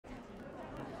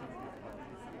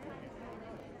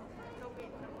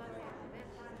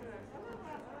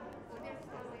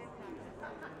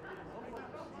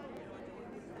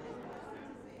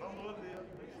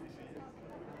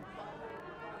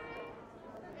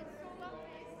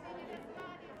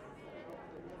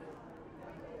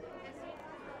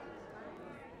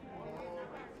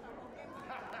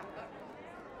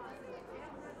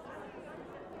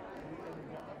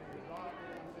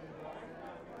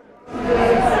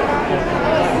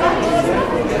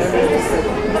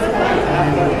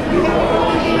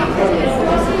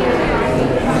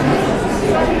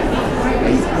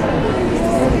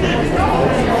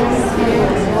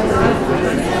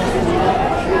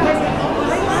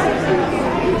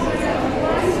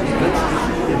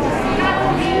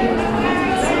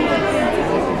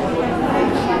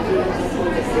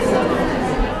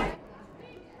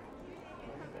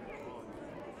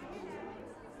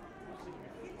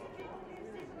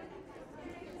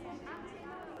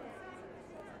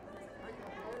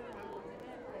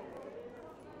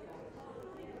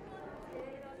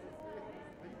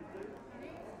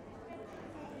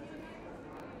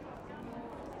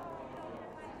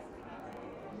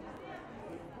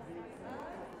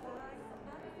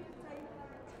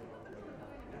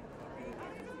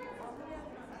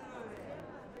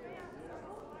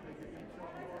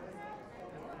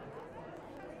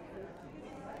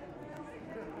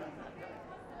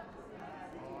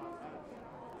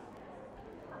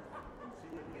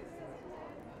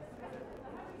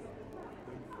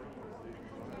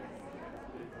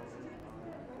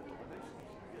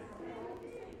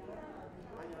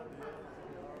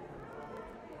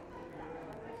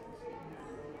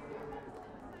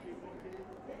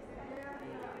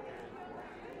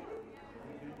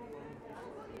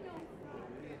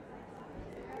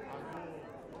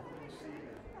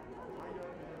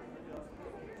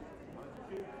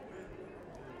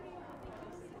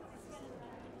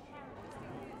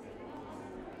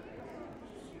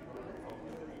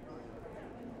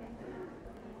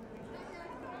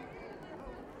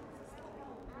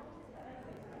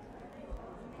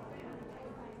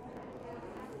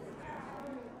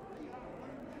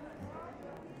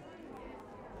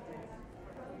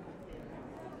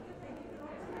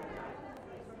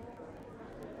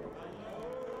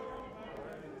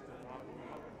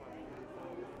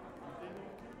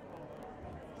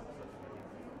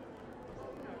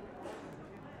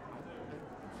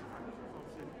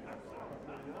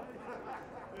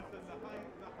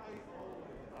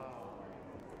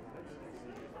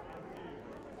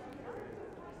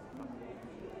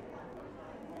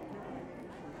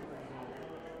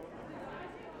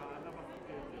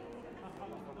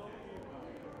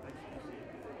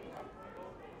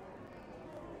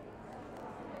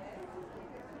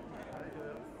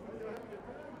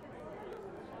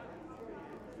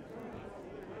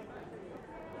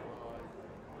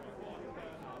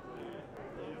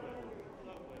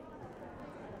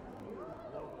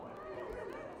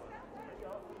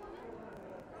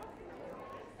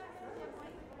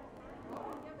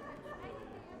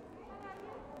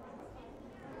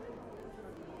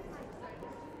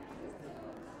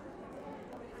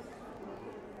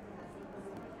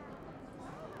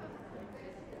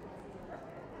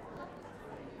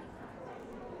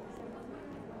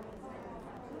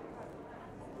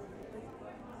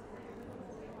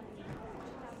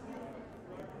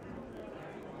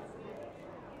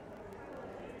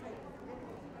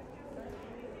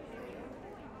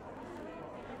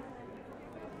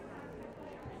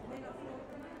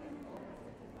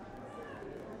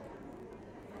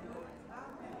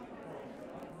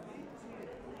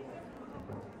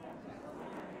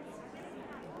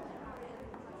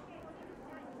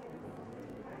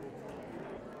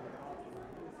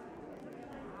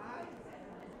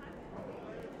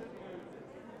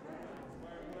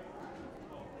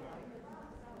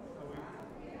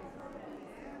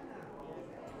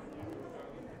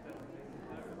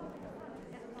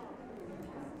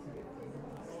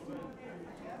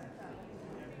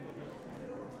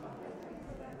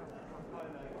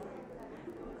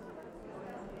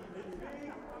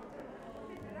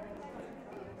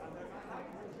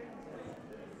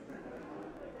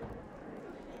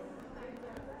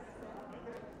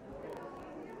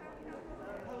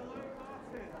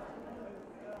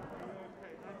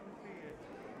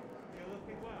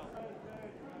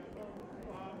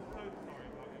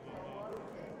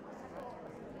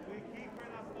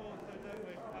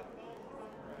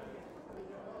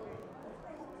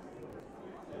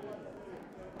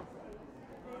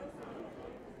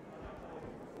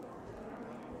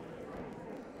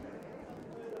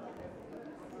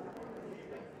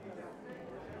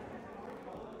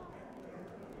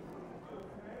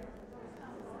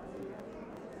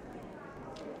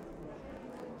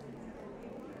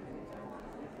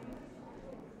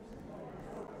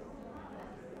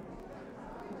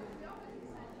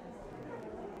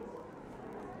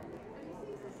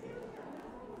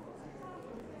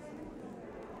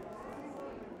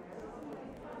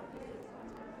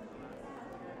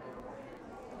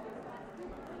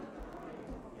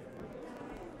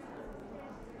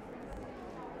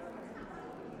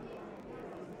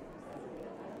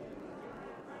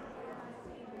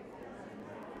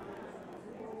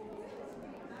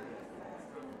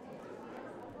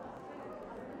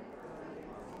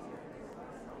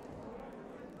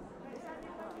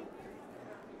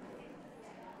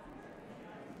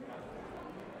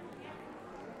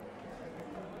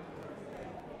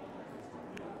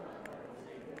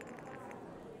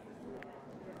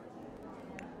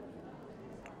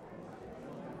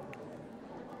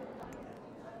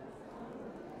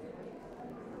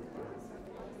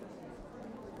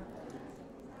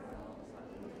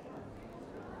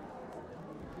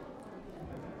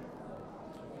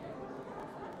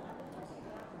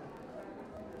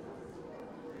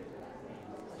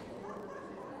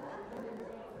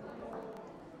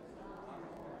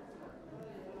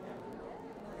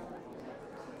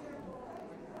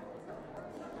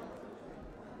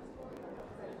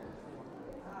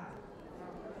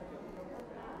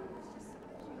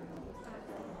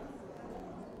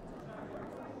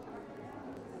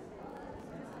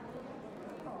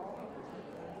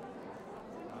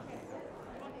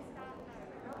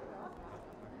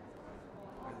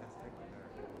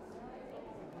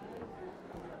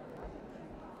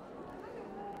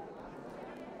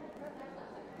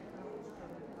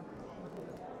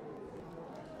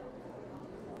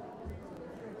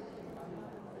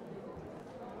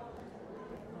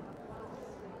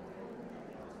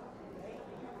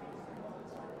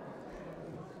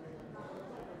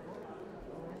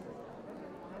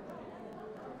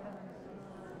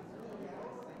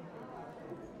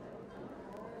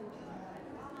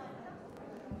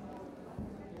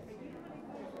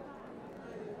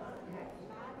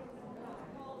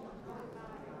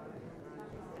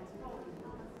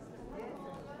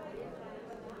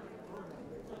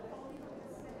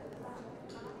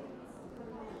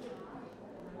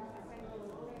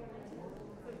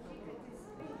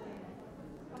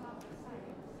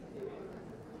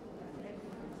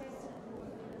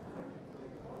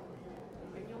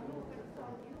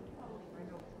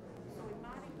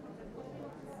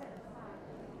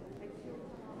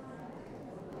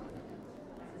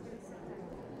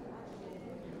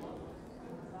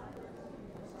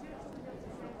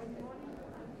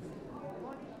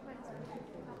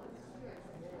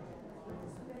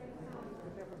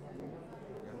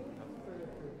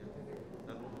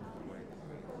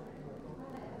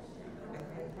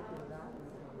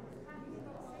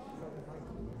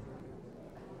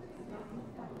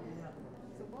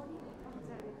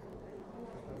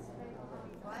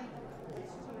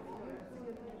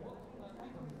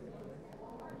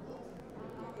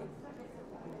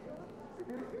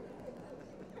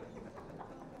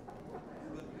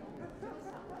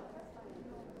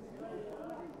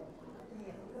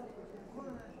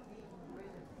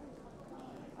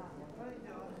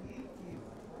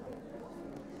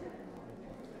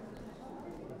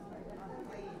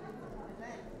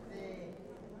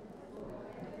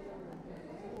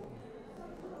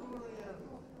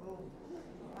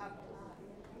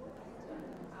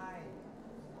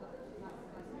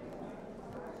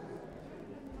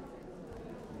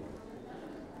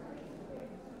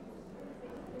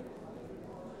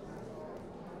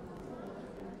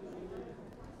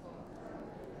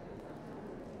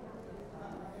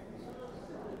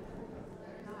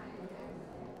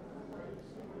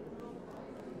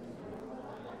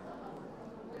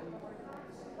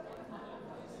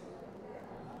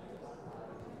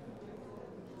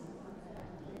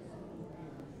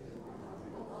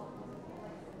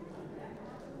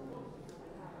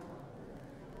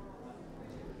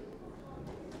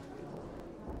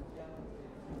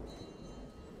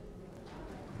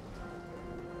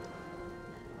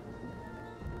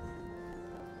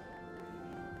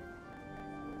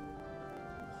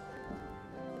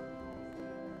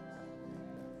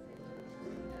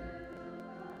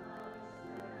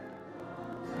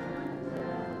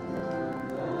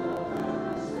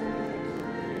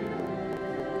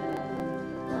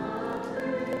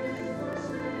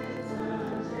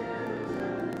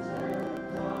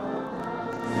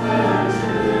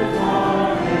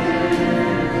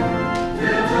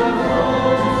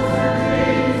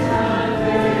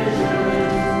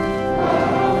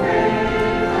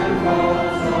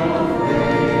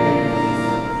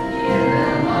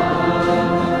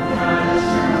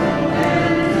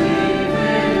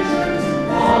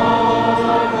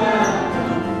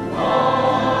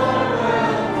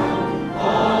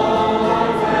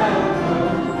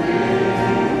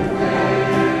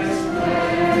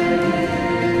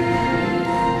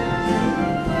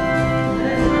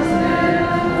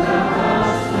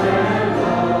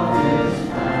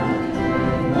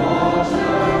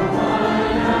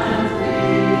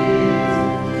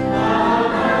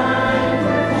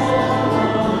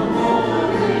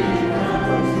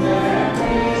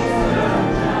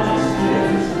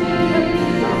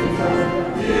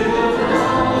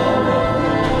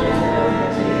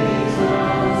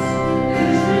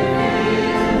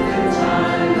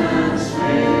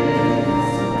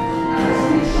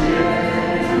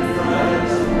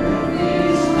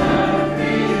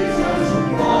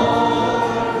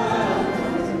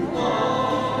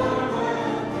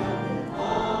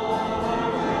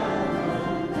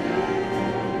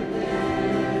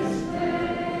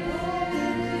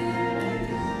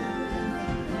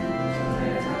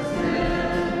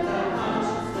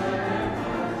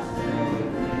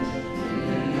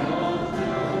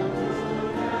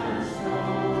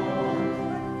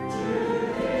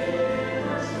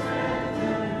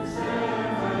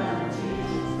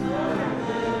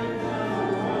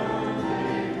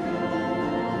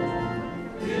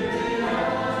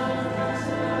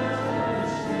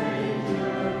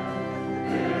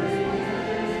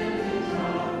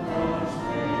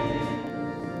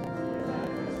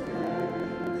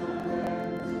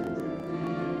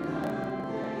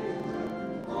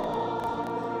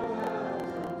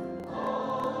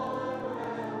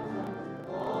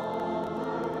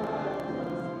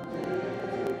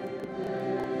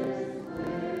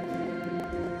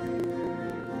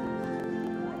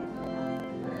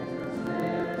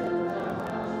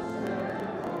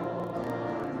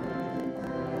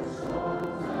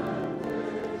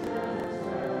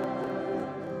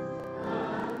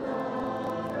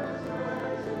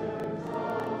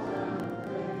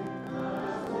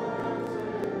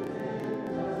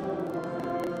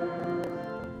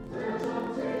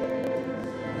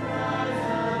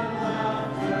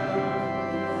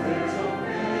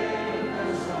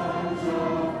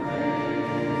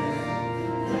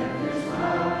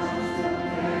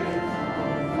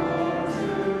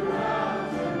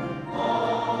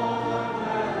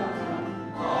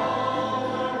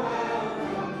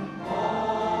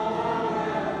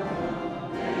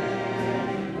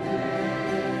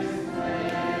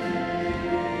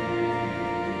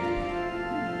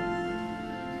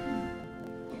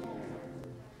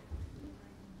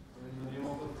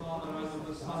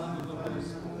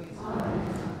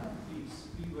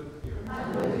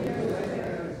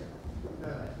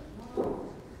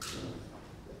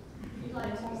you'd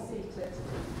like to be seated.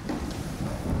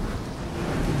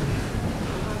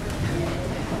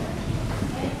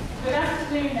 Good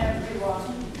afternoon,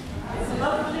 everyone. It's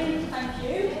lovely, thank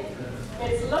you.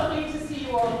 It's lovely to see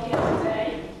you all here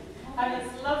today, and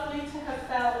it's lovely to have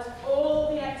felt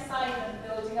all the excitement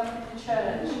building up in the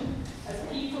church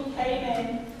as people came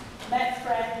in, met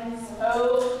friends,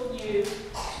 old, new,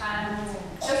 and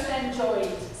just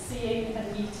enjoyed seeing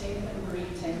and meeting and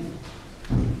greeting.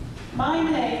 My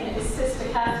name is Sister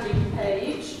Kathleen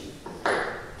Page,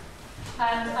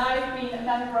 and I've been a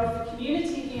member of the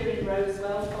community here in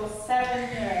Rosewell for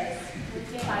 7 years.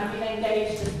 I've been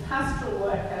engaged as a pastoral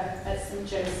worker at St.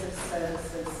 Joseph's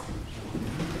Services.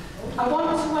 I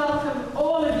want to welcome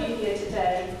all of you here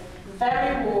today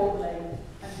very warmly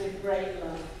and with great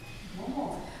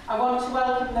love. I want to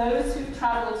welcome those who've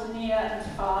travelled near and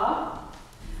far,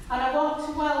 and I want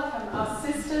to welcome our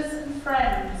sisters and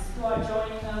friends who are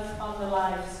joining us on the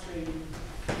live stream.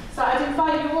 So I'd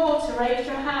invite you all to raise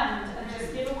your hand and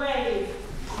just give a wave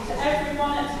to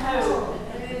everyone at home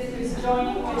who's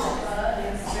joining with us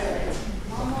in spirit.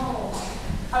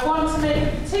 I want to make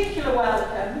a particular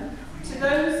welcome to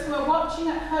those who are watching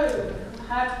at home who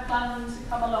had planned to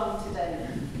come along today,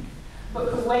 but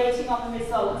who are waiting on the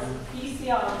results of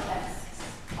PCR tests.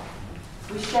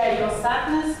 We share your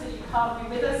sadness that you can't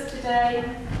be with us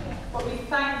today, but we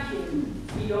thank you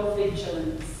for your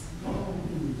vigilance.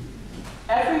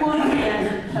 Everyone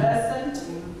here in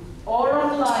person or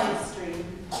on live stream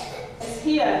is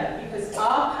here because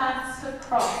our paths have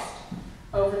crossed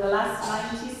over the last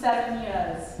 97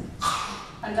 years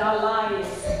and our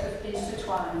lives have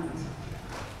intertwined,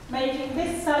 making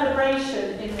this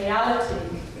celebration in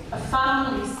reality a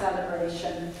family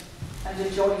celebration and a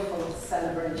joyful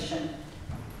celebration.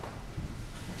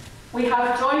 We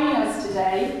have joining us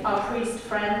today our priest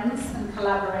friends and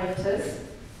collaborators,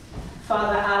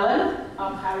 Father Alan,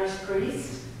 our parish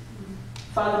priest,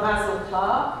 Father Basil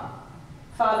Clark,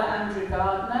 Father Andrew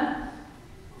Gardner,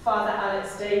 Father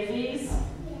Alex Davies,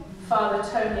 Father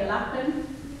Tony Lappin,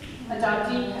 and our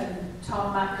deacon,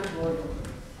 Tom McAvoy.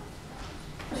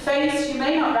 A face you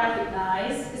may not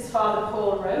recognise is Father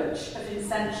Paul Roach, a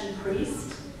Vincentian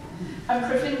priest, and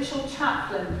provincial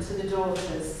chaplain to the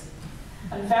daughters,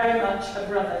 and very much a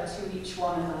brother to each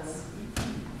one of us.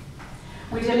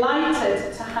 We're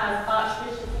delighted to have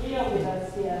Archbishop Leo with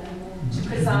us here to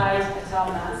preside at our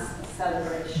Mass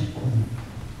celebration.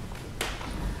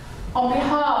 On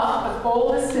behalf of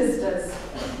all the sisters,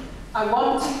 I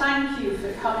want to thank you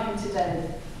for coming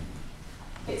today.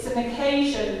 It's an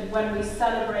occasion when we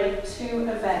celebrate two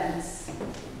events: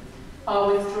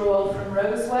 our withdrawal from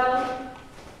Rosewell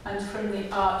and from the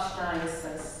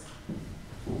Archdiocese.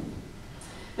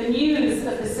 The news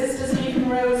of the sisters leaving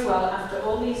Rosewell after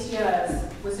all these years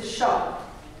was a shock,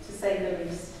 to say the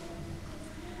least.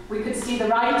 We could see the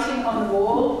writing on the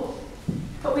wall,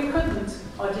 but we couldn't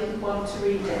or didn't want to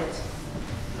read it.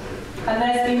 And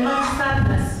there's been much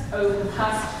sadness over the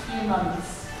past few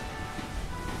months.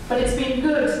 But it's been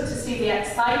good to see the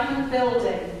excitement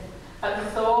building at the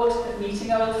thought of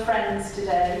meeting old friends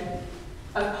today,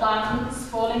 of plans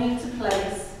falling into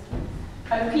place,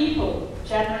 and people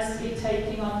generously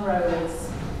taking on roles.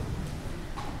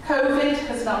 COVID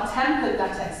has not tempered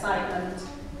that excitement,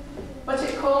 but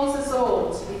it calls us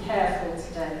all to be careful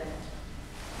today.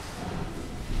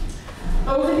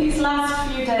 Over these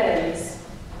last few days,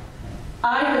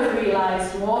 I have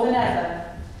realised more than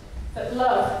ever that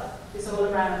love is all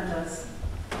around us.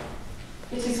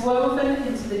 It is woven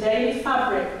into the daily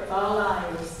fabric of our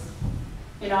lives,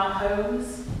 in our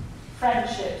homes,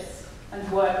 friendships, and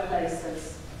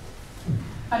workplaces.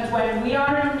 And when we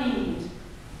are in need,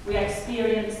 we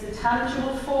experience the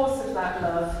tangible force of that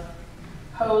love,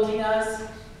 holding us,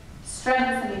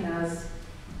 strengthening us,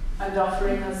 and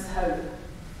offering us hope.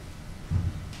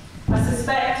 I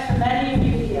suspect for many of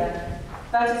you here,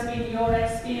 that has been your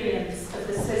experience of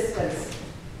the sisters.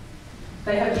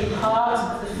 They have been part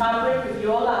of the fabric of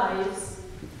your lives,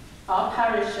 our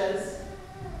parishes,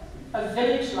 of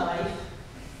village life,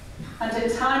 and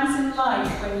at times in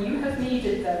life when you have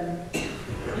needed them,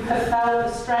 you have felt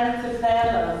the strength of their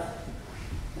love,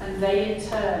 and they in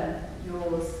turn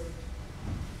yours.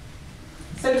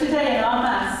 So today in our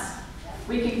Mass,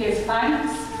 we can give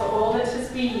thanks for all that has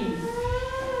been.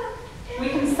 We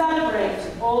can celebrate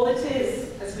all that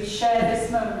is as we share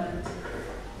this moment.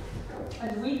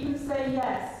 And we can say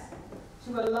yes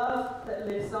to a love that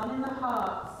lives on in the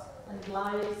hearts and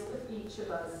lives of each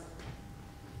of us.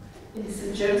 In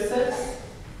St. Joseph's,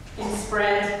 in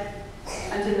spread,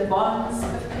 and in the bonds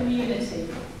of community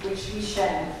which we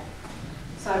share.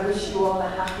 So I wish you all a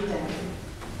happy day.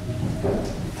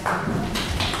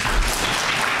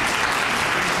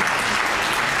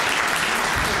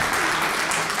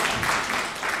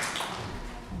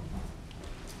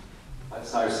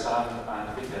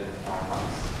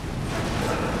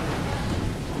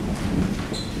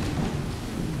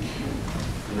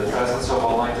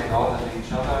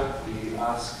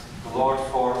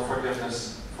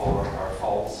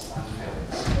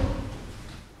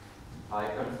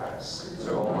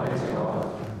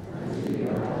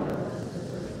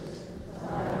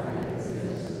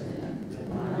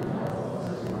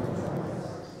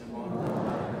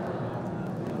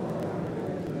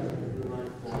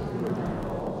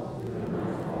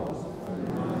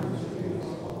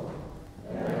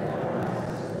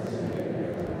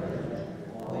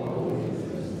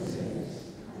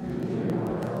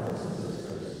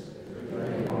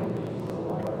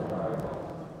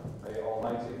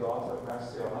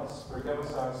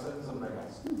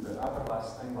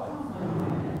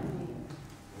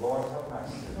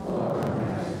 mercy. Lord, have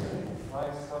mercy.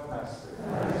 Christ, have mercy.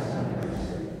 Christ, have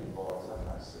mercy. Lord, have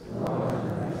mercy. Lord, have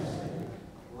mercy.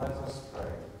 Let us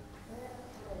pray.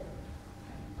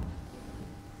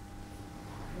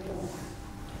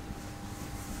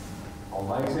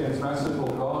 Almighty and merciful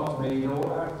God, may no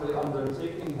earthly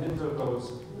undertaking hinder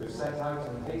those who set out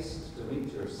in haste to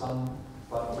meet your Son,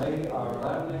 but may our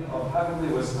learning of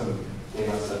heavenly wisdom gain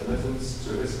us admittance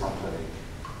to his company,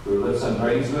 who lives and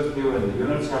reigns with you in the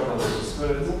unity of the Holy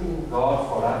Spirit, God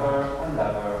forever and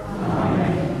ever.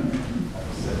 Amen. Let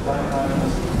us sit down now and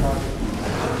listen to God.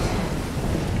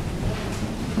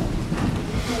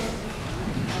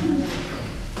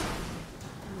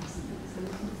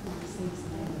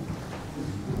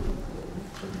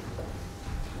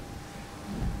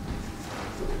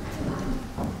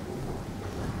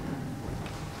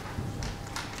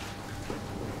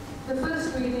 The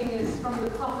first reading is from the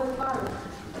prophet Baruch.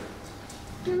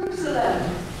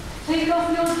 Jerusalem, take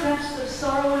off your dress of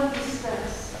sorrow and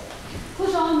distress.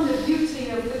 Put on the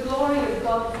beauty of the glory of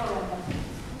God forever.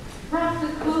 Wrap the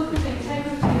cloak of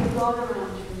integrity of God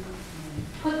around you.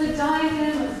 Put the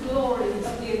diadem of glory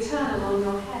of the eternal on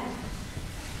your head.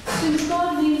 Since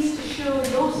God means to show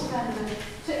your splendor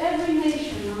to every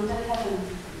nation under heaven,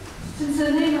 since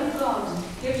the name of God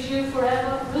gives you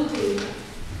forever will be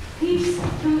peace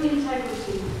through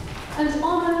integrity, and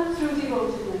honor through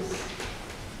devotedness.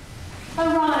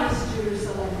 Arise,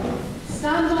 Jerusalem,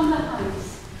 stand on the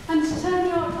heights, and turn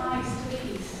your eyes to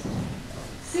the east.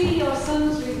 See your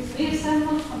sons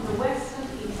reassembled from the west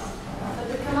and east, at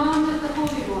the command of the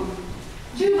Holy One,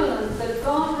 jubilant that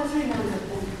God has remembered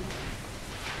them.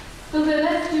 Though they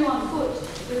left you on foot,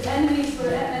 with enemies for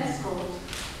an escort,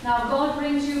 now God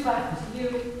brings you back to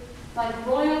you, like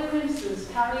royal princes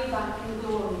carried back in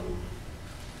glory.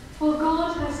 For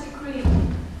God has decreed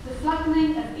the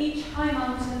flattening of each high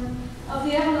mountain, of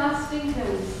the everlasting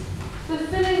hills, the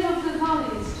filling of the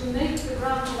valleys to make the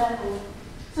ground level,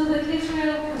 so that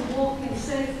Israel can walk in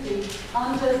safety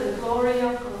under the glory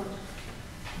of God.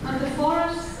 And the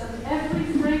forests and every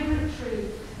fragrant tree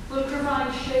will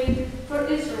provide shade for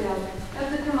Israel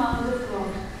at the command of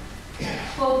God.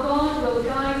 For God will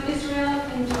guide Israel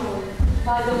in joy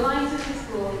by the light of his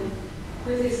glory,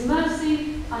 with his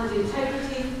mercy and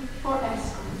integrity for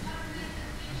escort.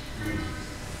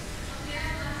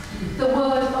 The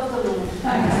word of the Lord.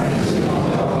 Thanks be to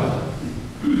God.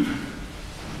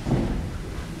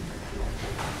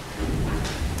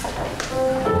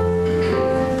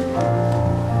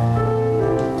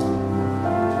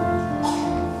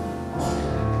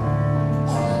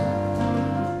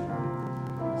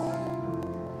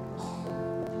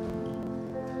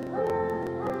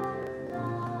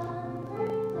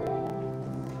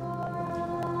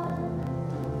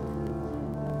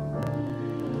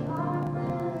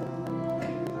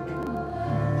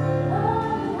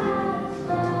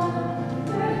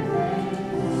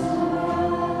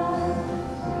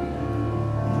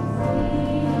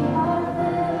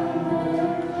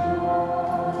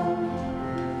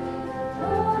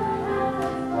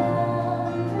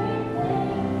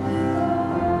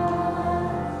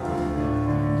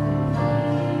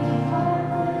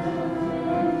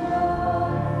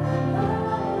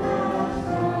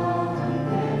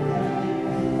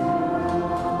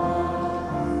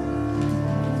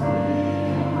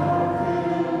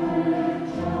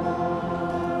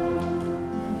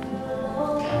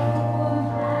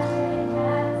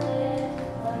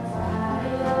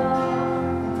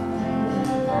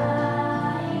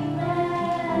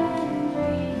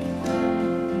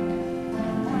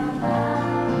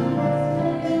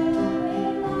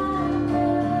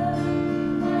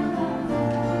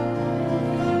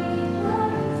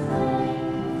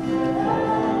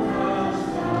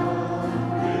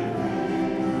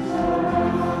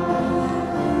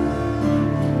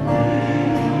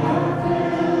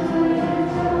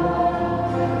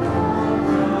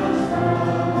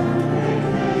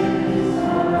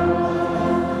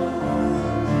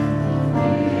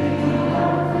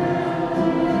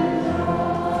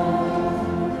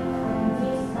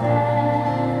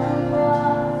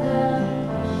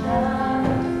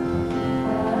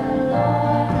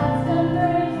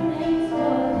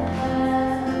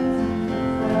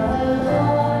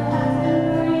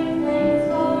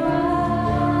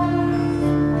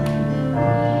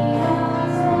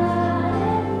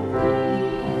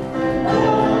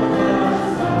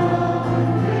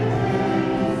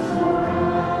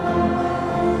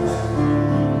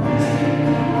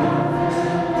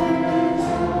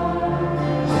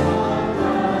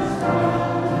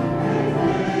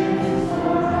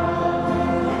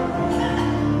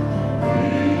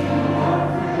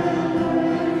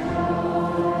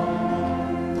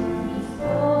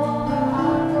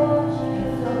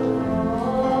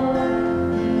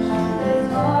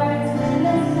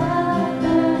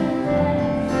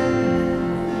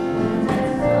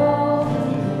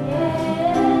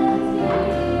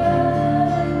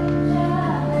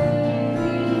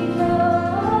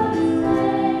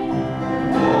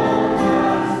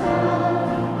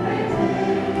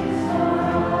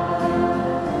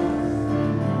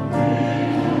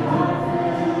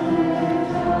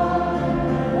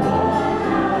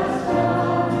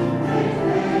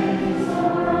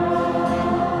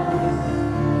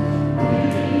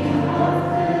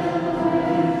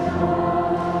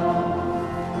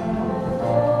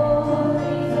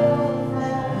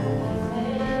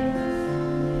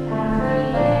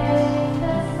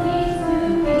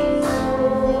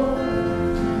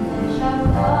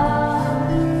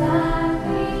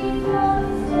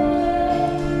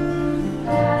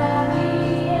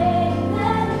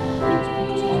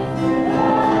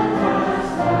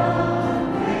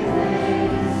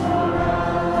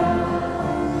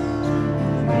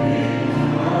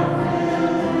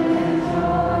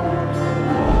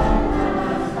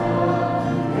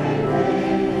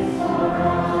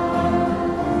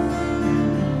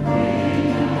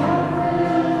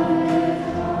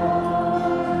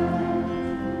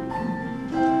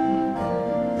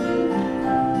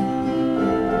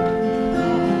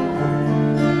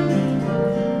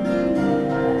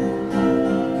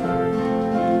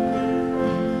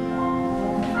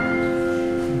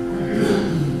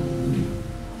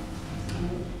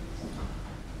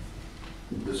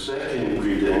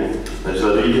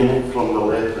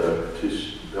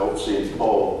 St.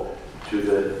 Paul to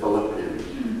the Philippians.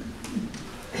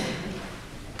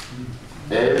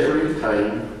 Every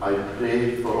time I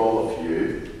pray for all of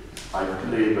you, I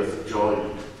pray with joy,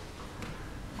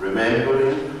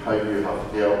 remembering how you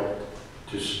have helped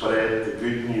to spread the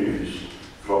good news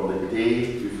from the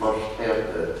day you first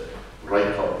heard it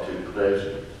right up to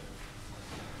present.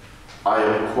 I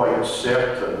am quite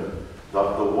certain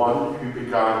that the one who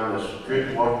began this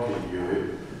good work in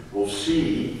you will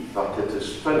see that it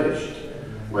is finished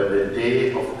when the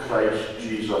day of Christ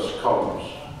Jesus comes.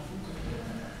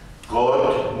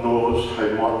 God knows how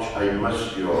much I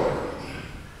miss you all,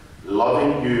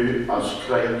 loving you as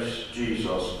Christ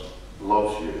Jesus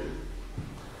loves you.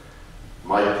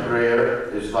 My prayer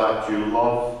is that your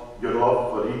love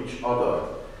for each other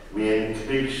may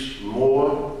increase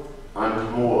more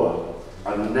and more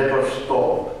and never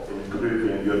stop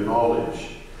improving your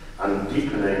knowledge and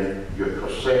deepening your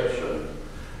perception,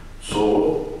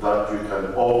 so that you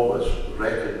can always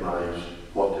recognize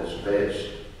what is best.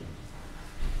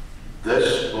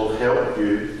 This will help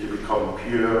you to become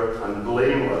pure and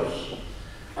blameless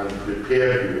and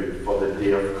prepare you for the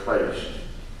day of Christ,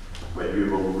 when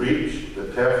you will reach the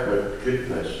perfect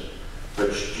goodness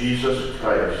which Jesus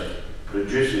Christ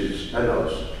produces in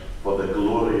us for the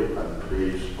glory and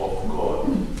praise of God.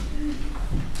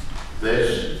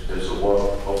 This is the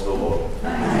word of the Lord.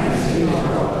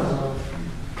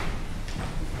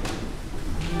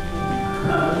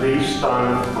 Please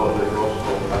stand for the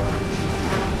gospel message.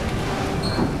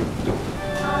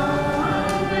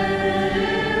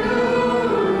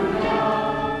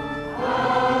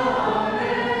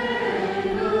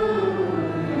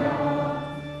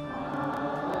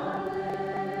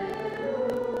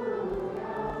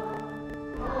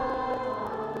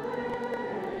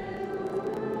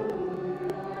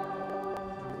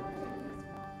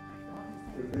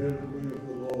 Prepare the way of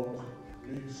the Lord,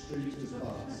 make straight his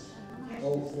paths.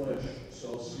 All flesh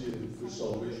shall see the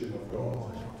salvation of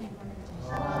God.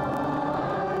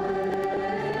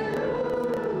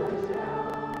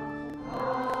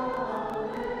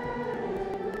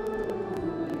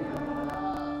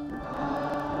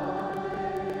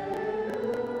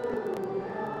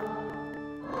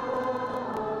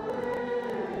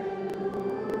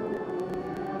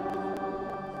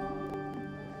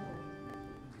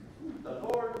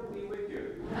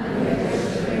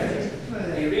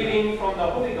 From the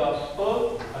Holy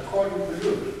Gospel according to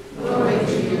Luke. Glory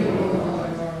to you, Lord.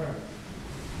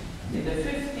 In the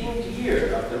 15th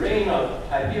year of the reign of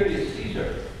Tiberius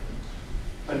Caesar,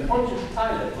 when Pontius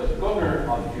Pilate was governor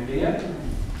of Judea,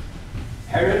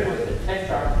 Herod was the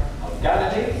tetrarch of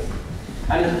Galilee,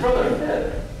 and his brother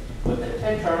Philip was the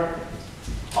tetrarch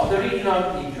of the region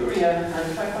of Iturea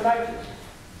and Trachonitis.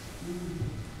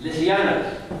 Lysianus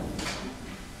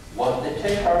was the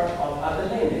tetrarch of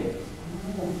Abilene.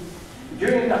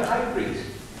 During the high priesthood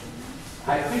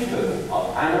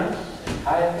of Annas and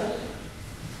Caiaphas,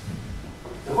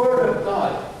 the word of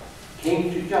God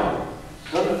came to John,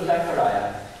 son of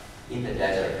Zechariah, in the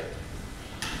desert.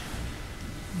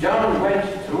 John went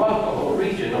throughout the whole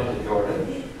region of the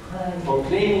Jordan,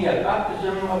 proclaiming a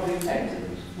baptism of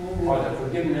repentance for the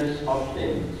forgiveness of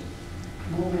sins.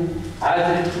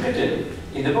 As it is written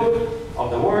in the book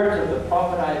of the words of the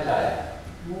prophet Isaiah,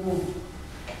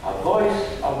 a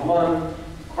voice of one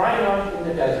crying out in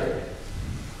the desert,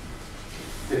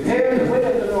 prepare the way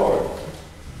of the Lord,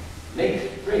 make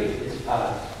straight his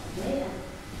paths.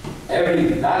 Every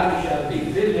valley shall be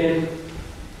filled in,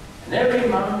 and every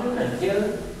mountain and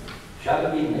hill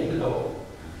shall be made low.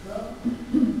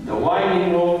 The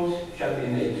winding roads shall be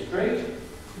made straight,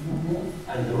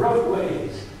 and the rough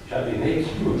ways shall be made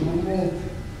smooth.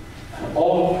 And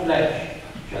all flesh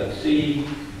shall see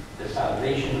the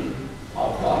salvation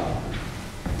of God.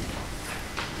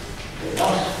 The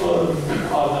Gospel of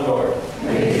the Lord.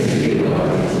 Praise to you,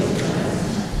 Lord.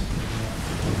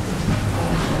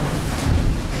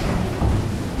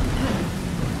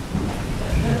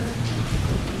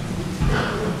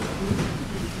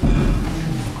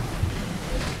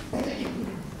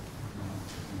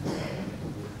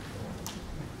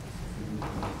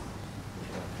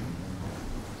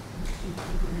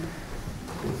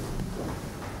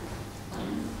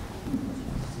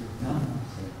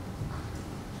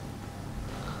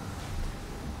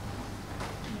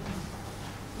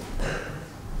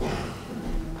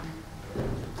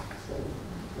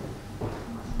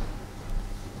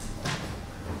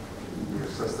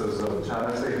 Sisters of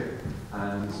Charity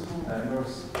and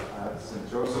members at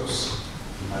St. Joseph's,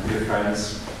 my dear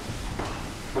friends.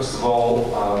 First of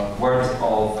all, a word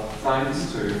of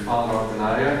thanks to Father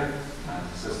Ordinaria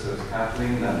and Sisters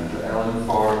Kathleen and Ellen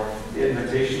for the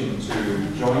invitation to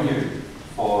join you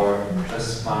for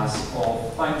this Mass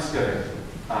of Thanksgiving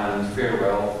and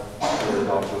farewell to the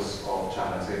Daughters of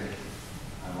Charity.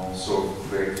 I'm also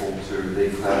grateful to the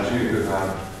clergy who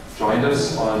have joined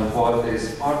us on what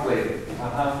is partly a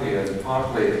happy and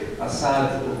partly a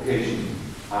sad occasion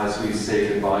as we say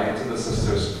goodbye to the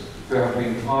sisters who have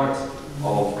been part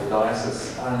of the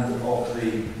diocese and of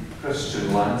the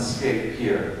Christian landscape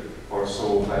here for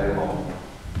so very long.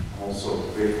 I'm also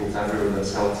grateful to everyone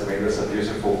that's helped to make this a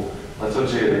beautiful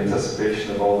liturgy in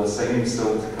anticipation of all the singing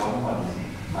still to come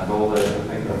and all the, I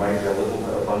think there might be a little bit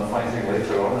of fun fighting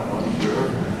later on, I'm not sure.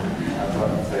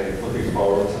 But looking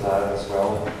forward to that as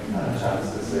well, and a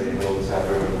chance to say hello to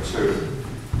everyone too.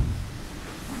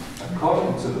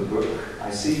 According to the book, I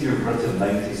see you've written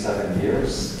 97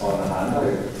 years on the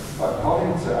handout, but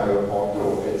according to our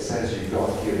ordo, it says you got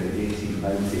here in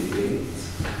 1898.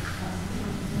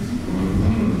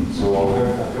 So I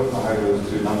don't know how those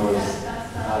two numbers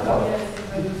add up.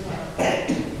 I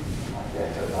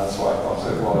get it, that's what I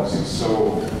thought it was.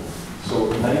 So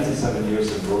 97 years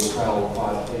in Rosewell,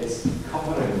 but it's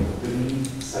covering 3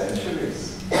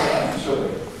 centuries,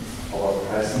 actually, of our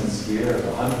presence here,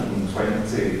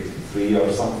 123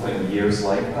 or something years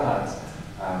like that,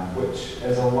 which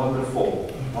is a wonderful,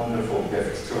 wonderful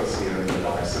gift to us here in the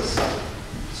diocese.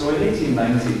 So in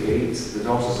 1898, the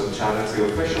Daughters of Charity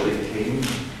officially came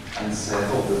and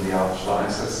settled in the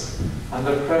Archdiocese, and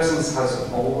their presence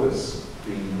has always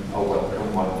been a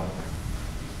welcome one.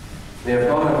 They have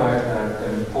gone about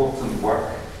their important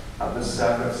work at the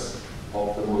service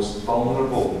of the most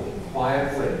vulnerable,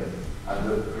 quietly, and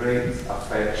with great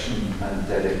affection and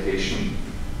dedication,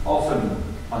 often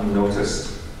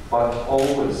unnoticed, but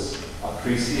always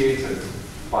appreciated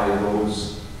by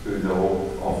those who know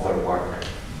of their work.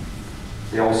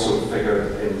 They also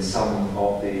figured in some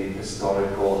of the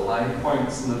historical high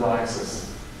points in the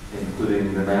diocese,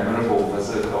 including the memorable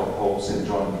visit of Pope St.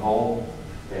 John Paul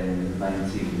in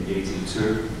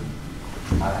 1982.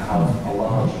 I have a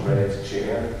large red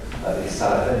chair that he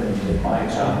sat in my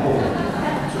chapel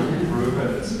to prove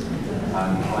it,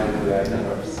 and finally I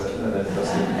never sit in it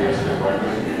just in case we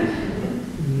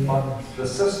weren't. But the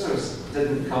sisters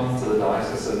didn't come to the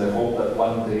diocese in the hope that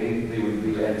one day they would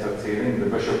be entertaining the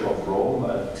Bishop of Rome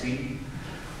at tea.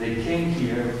 They came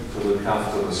here to look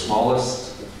after the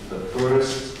smallest, the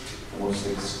poorest, the most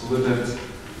excluded,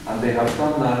 and they have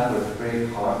done that with great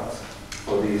heart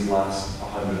for these last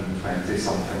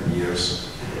 120-something years.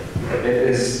 It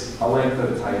is a length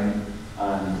of time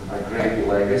and a great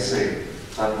legacy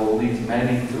that will lead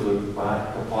many to look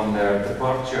back upon their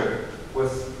departure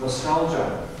with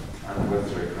nostalgia and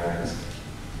with regret.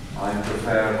 I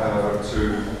prefer, however,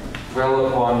 to dwell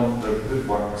upon their good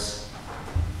works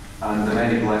and the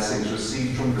many blessings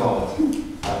received from God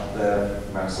at their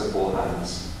merciful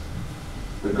hands.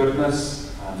 The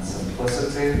goodness and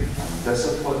simplicity and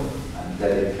discipline and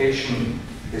dedication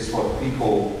is what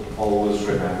people always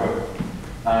remember,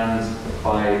 and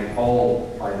by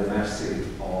the mercy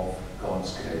of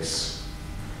God's grace.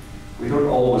 We don't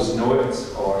always know it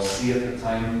or see at the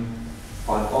time,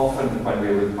 but often when we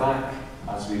look back,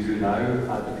 as we do now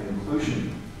at the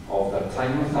conclusion of their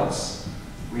time with us,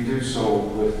 we do so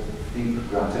with deep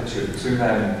gratitude to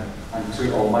them and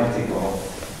to Almighty God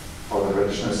for the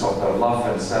richness of their love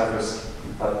and service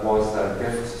that was their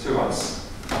gift to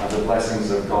us, and the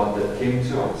blessings of God that came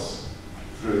to us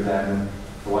through them,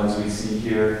 the ones we see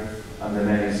here, and the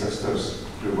many sisters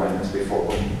who went before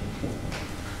them.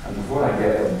 And before I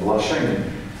get them blushing,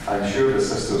 I'm sure the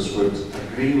sisters would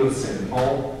agree with St.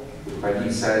 Paul when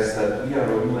he says that we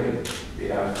are only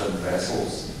the earthen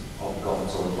vessels of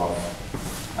God's own love,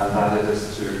 and that it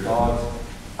is to God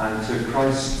and to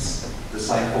Christ's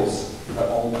disciples that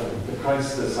the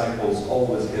Christ's disciples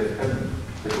always give him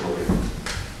the glory.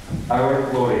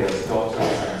 Our glory as daughters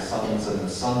and sons in the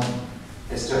Son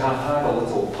is to have had a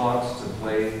little part to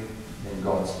play in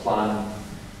God's plan,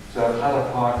 to have had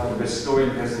a part in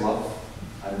bestowing his love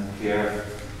and care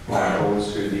on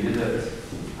those who needed it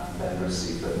and then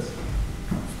received it.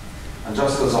 And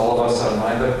just as all of us are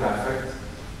neither perfect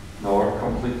nor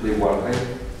completely worthy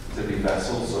to be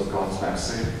vessels of God's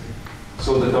mercy,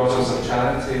 so the Daughters of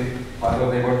Charity, whether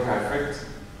they were perfect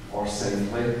or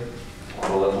saintly or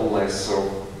a little less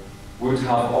so, would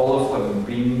have all of them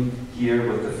been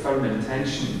here with the firm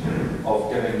intention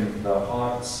of giving their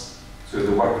hearts to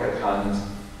the work at hand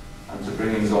and to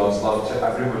bringing God's love to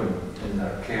everyone in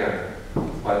their care,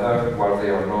 whether worthy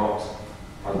or not,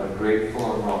 whether grateful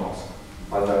or not,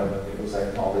 whether it was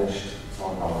acknowledged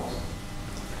or not.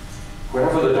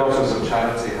 Wherever the Daughters of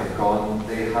Charity have gone,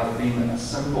 they have been a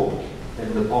symbol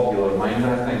in the popular mind,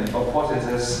 I think, of what it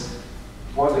is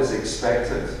what is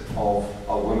expected of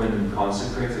a woman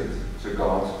consecrated to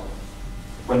God.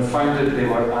 When founded, they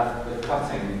were at the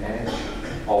cutting edge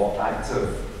of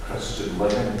active Christian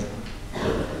living,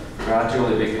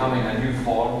 gradually becoming a new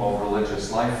form of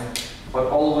religious life, but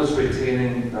always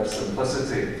retaining their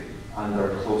simplicity and their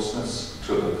closeness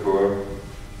to the poor.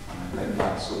 And I think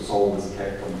that's what's always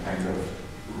kept them kind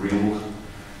of real.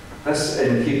 This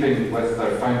in keeping with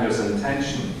their founder's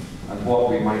intention and what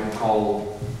we might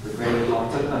call the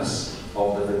great-heartedness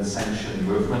of the Vincentian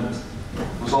movement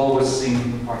was always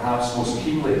seen perhaps most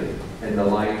keenly in the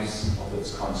lives of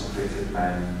its consecrated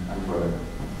men and women.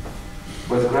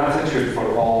 With gratitude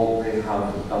for all they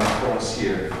have done for us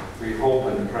here, we hope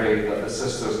and pray that the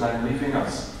sisters now leaving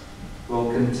us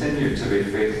will continue to be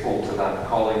faithful to that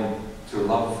calling to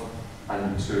love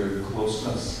and to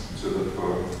closeness to the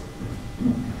poor.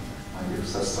 My dear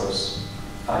sisters,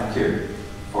 thank you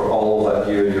for all that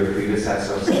you and your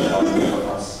predecessors have done for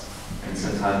us in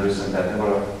St.Andrew's and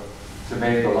Edinburgh to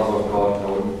make the love of God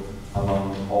known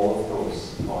among all of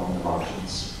those on the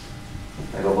margins.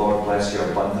 May the Lord bless you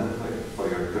abundantly for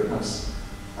your goodness,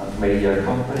 and may He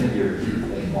accompany you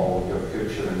in all your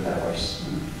future endeavours.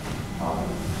 Amen.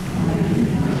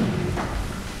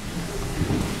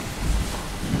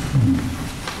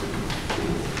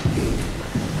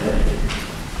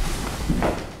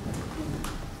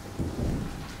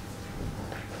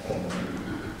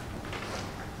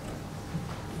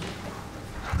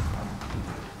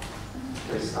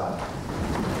 Please stand.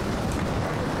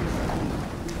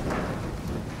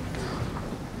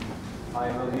 I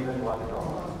believe in one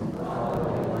God, the Father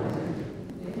Almighty,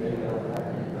 maker of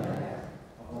heaven and earth,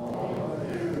 of all that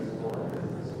is visible and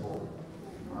invisible.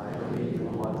 I believe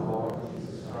in one Lord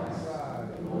Jesus Christ, the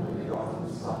only begotten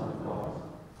Son of God,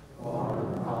 born of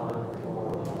the Father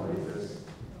before all ages,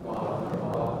 God from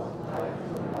God, light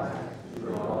from light,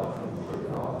 true God from true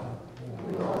God,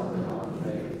 begotten and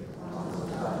unmade,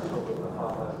 consubstantial with the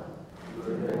Father, who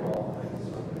gave all things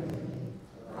from me.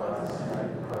 Christ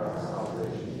died for our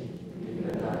salvation.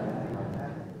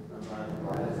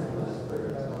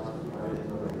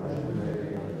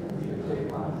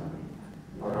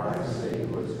 For our sake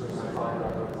was crucified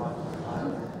under Pontius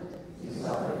Pilate. He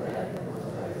suffered death and was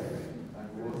buried, and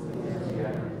rose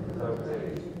again the third day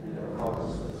in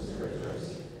accordance with the Scriptures.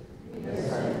 He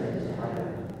ascended into heaven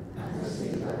and is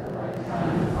seated at the right hand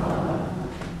of the Father.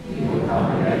 He will come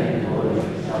again in glory to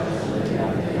judge the living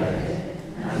and the dead,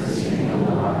 and the kingdom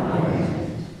will have no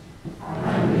end. I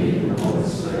believe in the Holy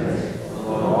Spirit, the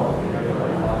Lord, the giver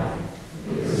of life,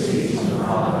 who proceeds from the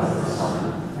Father and the Son,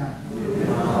 who is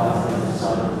the Father and the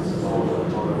Son, who is the Lord of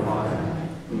glorified,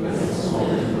 who is the soul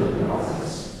through the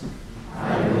prophets. I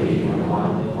believe in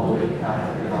one holy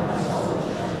Catholic and apostolic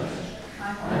Church. I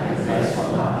confess my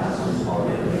baptism for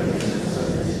the forgiveness of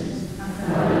sins,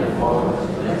 and I look forward to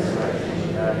the resurrection of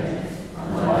the dead and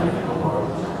the life of the world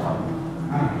to come.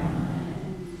 Amen.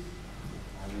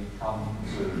 And we come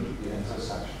to the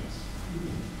intercessions.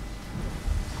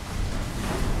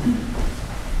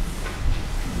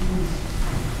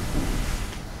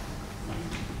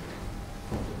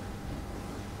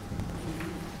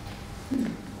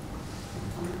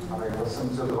 Having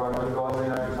listened to the word of God, we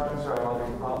now turn to our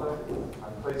loving Father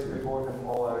and place before Him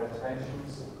all our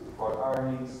intentions for our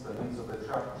needs, the needs of the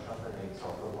Church, and the needs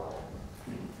of the world.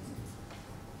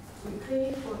 We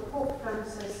pray for Pope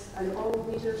Francis and all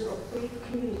leaders of faith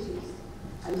communities,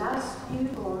 and ask you,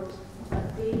 Lord,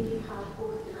 that they may have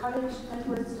both the courage and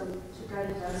wisdom to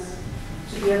guide us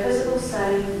to be a visible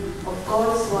sign of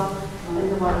God's love in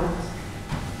the world.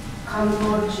 Come,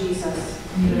 Lord Jesus.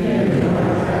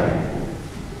 Amen.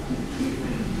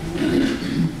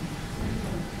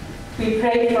 We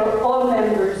pray for all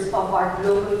members of our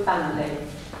global family,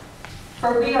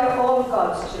 for we are all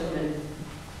God's children.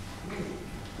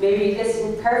 May we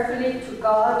listen carefully to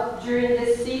God during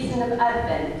this season of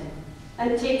Advent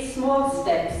and take small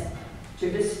steps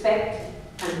to respect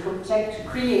and protect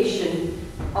creation,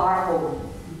 our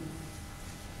home.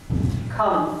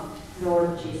 Come,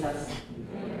 Lord Jesus.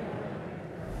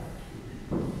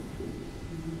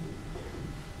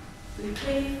 We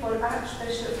pray for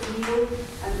Archbishop Leo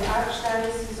and the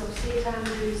Archdiocese of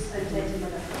St.Andrews and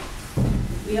Edinburgh.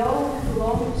 We all who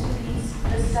belong to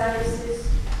this diocese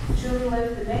should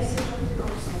live the message of the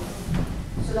gospel,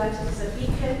 so that it is a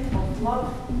beacon of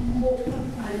love, hope,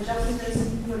 and justice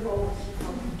for all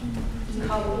people.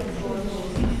 Come, Lord Jesus.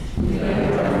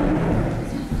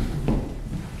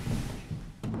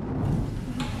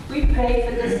 We pray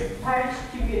for this parish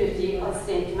community of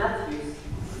St.Matthew's.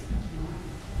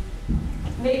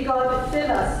 May God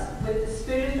fill us with the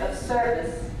spirit of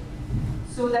service,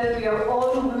 so that we are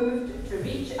all moved to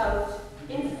reach out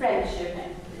in friendship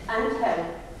and help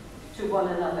to one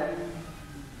another.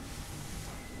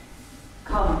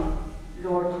 Come,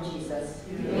 Lord Jesus.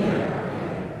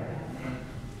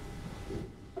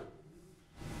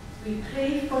 We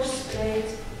pray for spread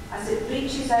as it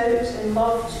reaches out in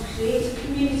love to create a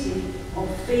community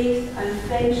of faith and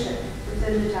friendship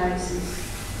within the diocese.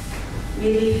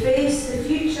 May they face the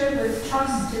future with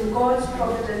trust in God's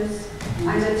providence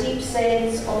and a deep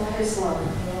sense of his love.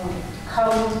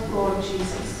 Come, Lord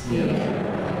Jesus.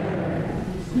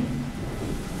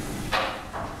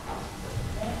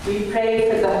 We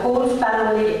pray for the whole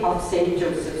family of St.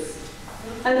 Joseph's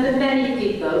and the many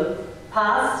people,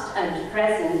 past and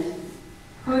present,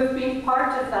 who have been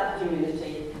part of that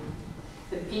community,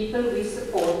 the people we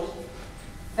support,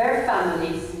 their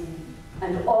families,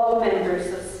 and all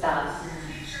members of staff.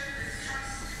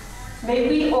 May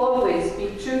we always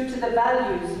be true to the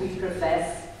values we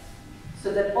profess,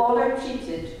 so that all are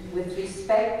treated with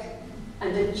respect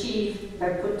and achieve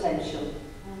their potential.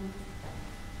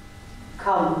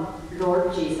 Come,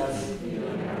 Lord Jesus.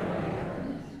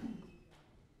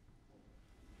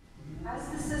 As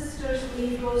the sisters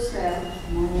leave Rosewell,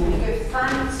 we give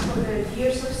thanks for their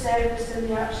years of service in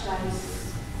the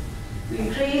Archdiocese. We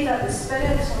pray that the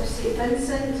spirits of St.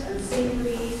 Vincent and St.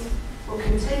 Louise will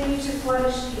continue to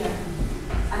flourish here,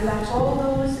 and that all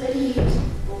those in need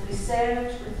will be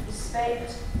served with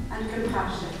respect and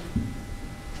compassion.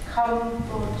 Come,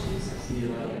 Lord Jesus.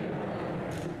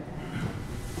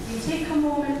 We take a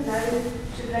moment now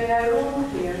to bring our own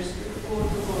prayers before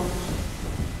the Lord,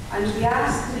 and we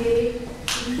ask Mary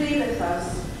to pray with us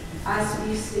as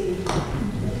we say,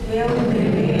 Hail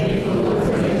Mary, full of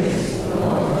grace, the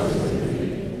Lord is with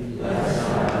thee. Blessed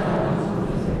art thou among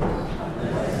women, and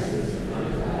blessed is the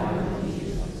fruit of thy womb,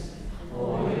 Jesus.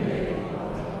 Holy Mary,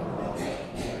 Mother of God,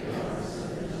 pray for us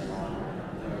sinners now and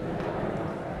at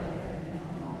the hour of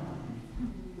our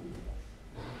death.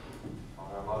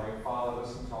 Our loving Father,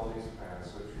 listen to all these prayers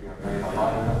which we have made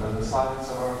aloud and in the silence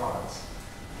of our hearts,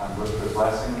 and with the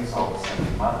blessings of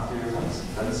St.Matthew and St.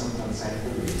 Vincent and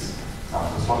St. Louise,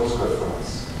 grant us what is good for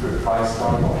us, through Christ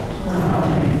our Lord.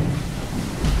 Amen.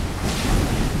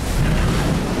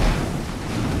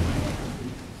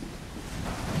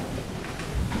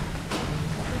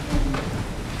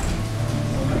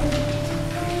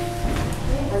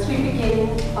 As we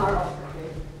begin our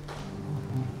offertory,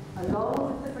 along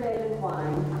with the bread and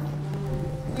wine,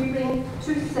 we bring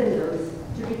 2 symbols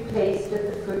to be placed at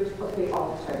the foot of the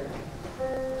altar.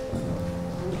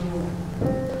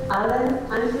 Alan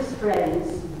and his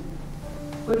friends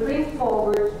will bring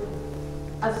forward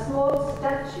a small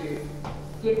statue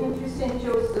given to St.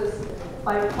 Joseph's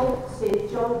by Pope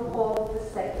St. John Paul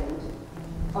II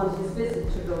on his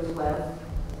visit to Rosewell,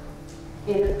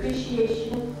 in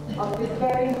appreciation of the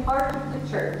caring heart of the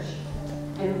Church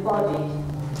embodied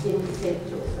in St.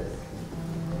 Joseph's.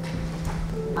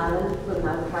 Alan will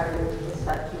now carry the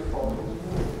statue forward.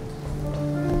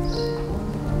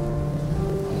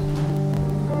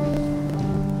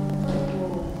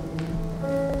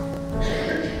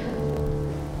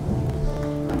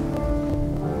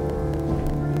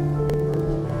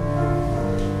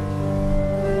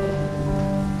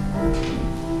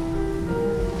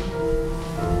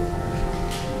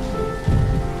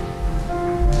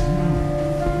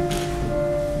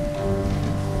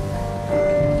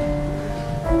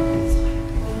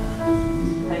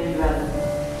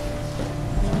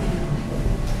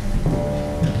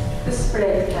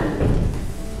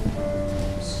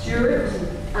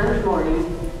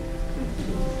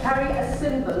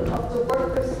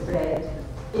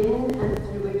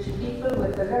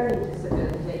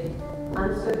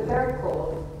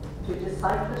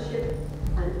 Discipleship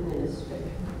and ministry.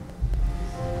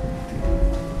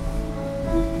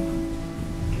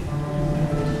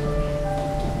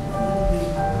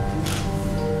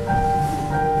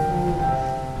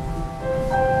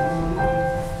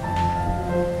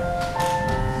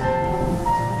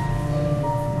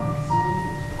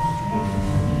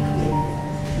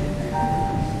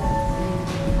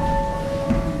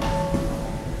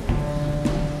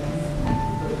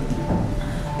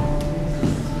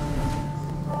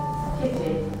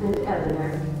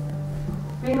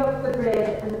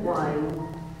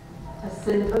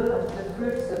 Symbol of the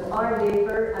fruits of our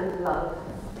labour and love,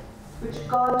 which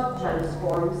God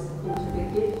transforms into the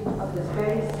gift of his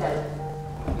very self,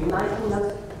 uniting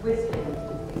us with him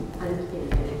and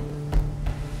in him.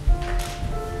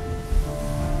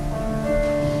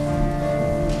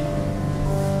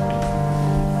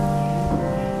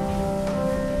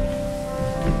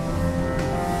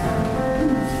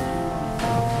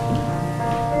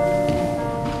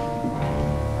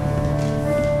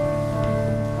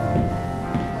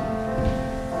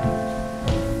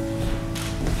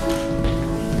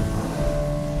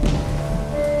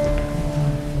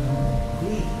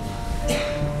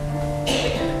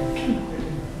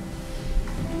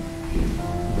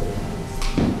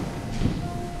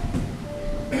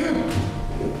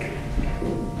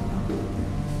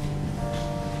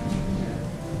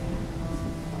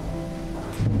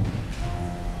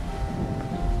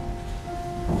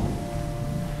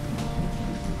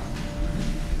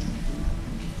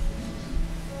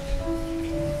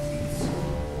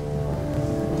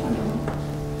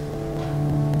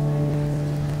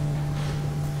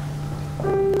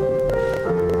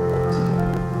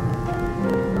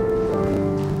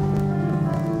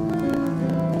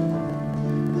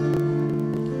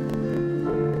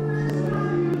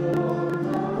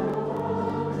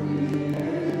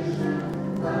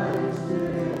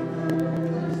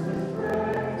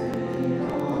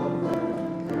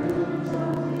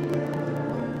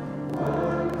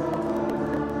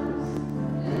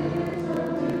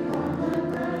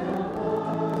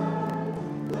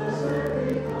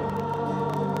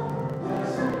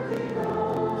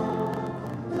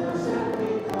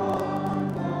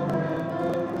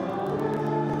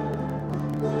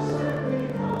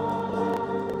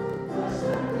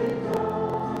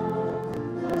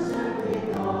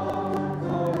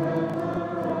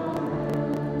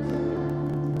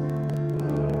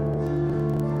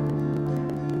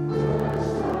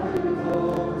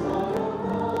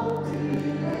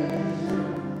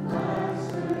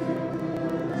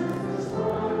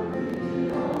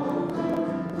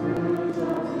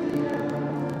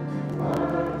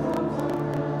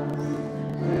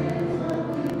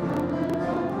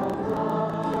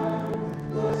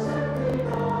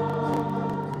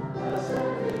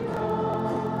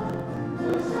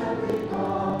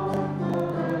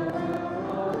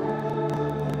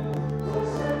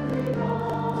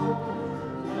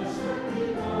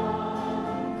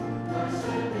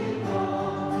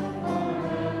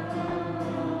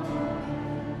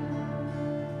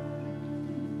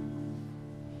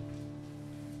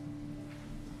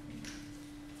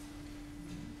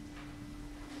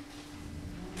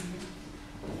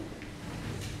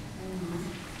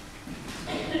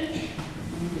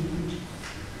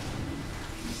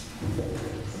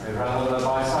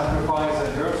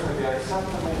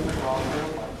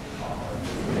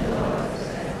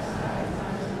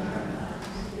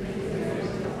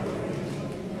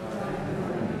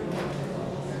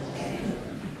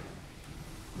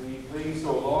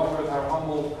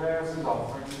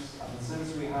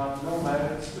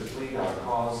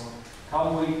 ourselves,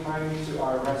 come, we pray, to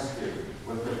our rescue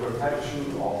with the protection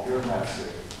of your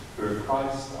mercy. Through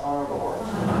Christ our Lord.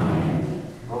 Amen.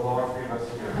 The Lord be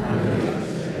with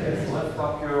you. Lift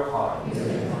up your hearts.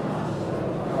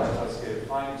 Let us give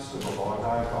thanks to the Lord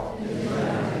our God. It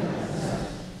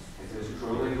is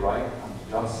truly right and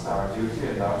just, our duty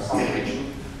and our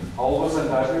salvation, always and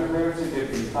everywhere to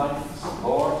give you thanks,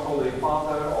 Lord, Holy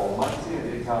Father, Almighty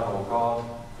and eternal God,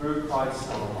 through Christ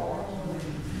our Lord.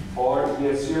 For he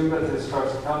assumed at his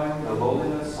first coming the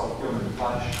lowliness of human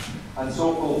flesh, and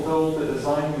so fulfilled the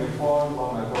design you formed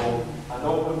long ago, and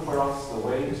opened for us the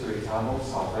way to eternal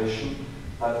salvation,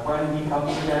 that when he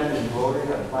comes again in glory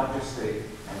and majesty,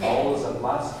 and all is at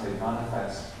last made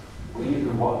manifest, we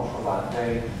who watch for that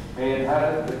day may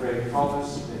inherit the great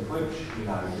promise in which we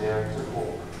now dare to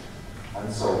hope.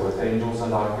 And so with angels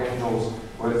and archangels,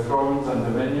 with thrones and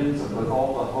dominions, and with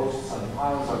all the hosts and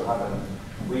powers of heaven,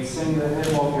 we sing the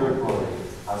hymn of your glory,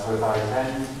 as with our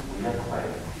pen we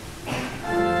acclaim.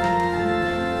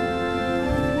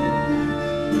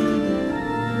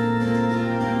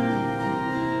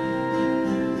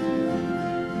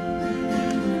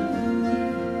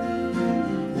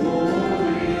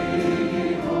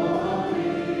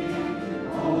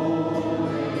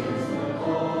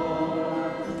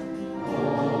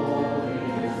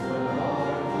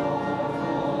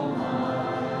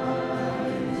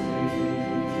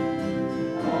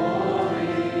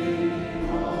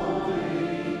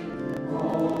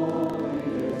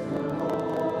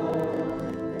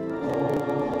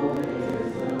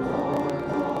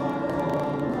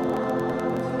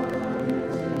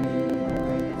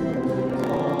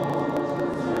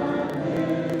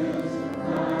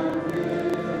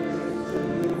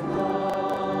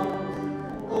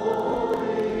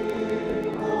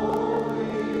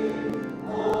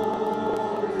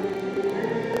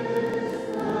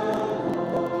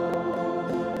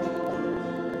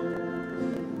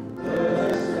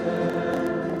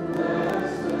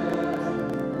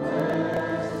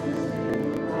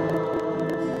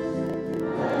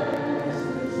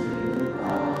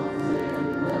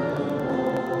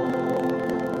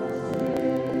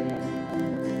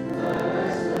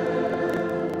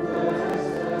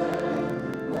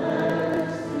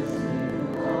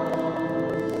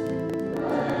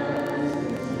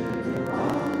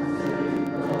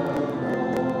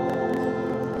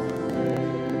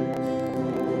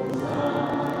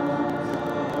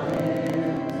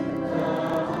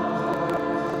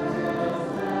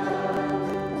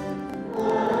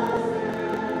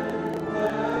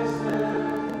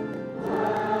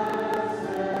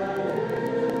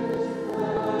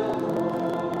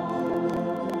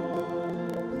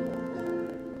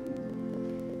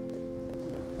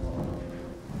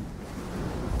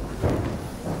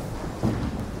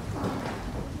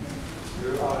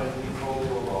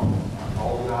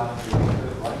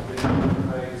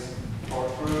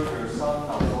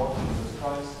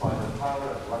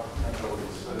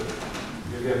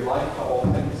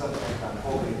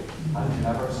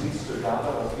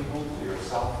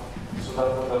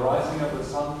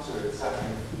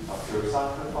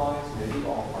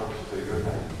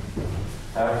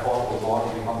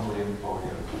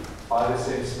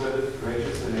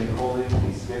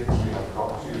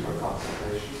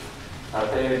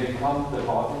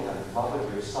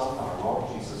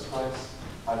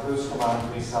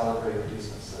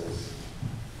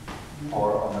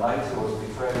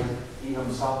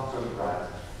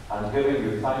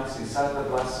 He said the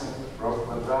blessing, broke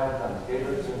the bread, and gave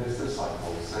it to his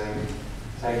disciples, saying,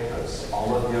 "Take this,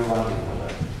 all of you, and eat of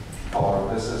it, for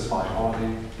this is my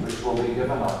body, which will be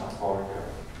given up for you."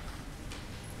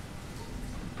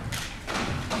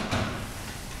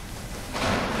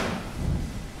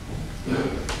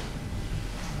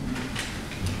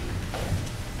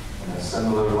 In a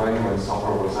similar way, when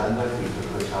supper was ended, he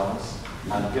took the chalice,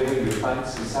 and giving you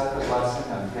thanks, he said the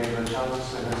blessing, and gave the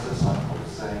chalice to his disciples,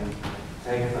 saying,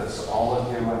 "Take this, all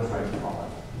of you, and drink from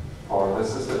it. For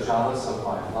this is the chalice of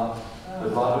my blood, the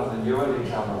blood of the new and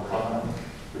eternal covenant,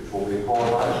 which will be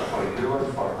poured out for you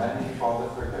and for many for the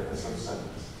forgiveness of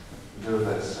sins. Do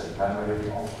this in memory of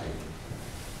me."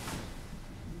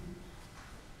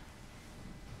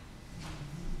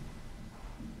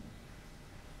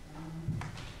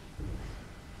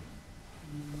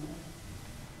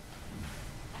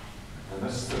 The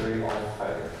mystery of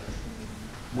faith.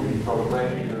 We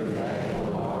proclaim your death,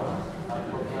 O Lord,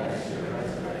 and proclaim your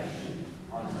resurrection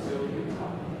until you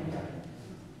come again.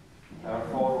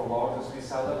 Therefore, O Lord, as we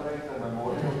celebrate the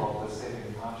memorial of the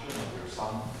saving passion of your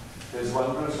Son, his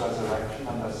wondrous resurrection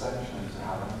and ascension into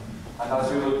heaven, and as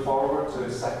we look forward to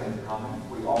his second coming,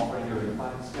 we offer you in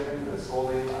thanksgiving this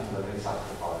holy and living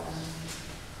sacrifice.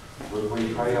 would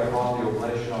we pray upon the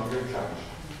oblation of your church,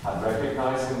 and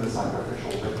recognizing the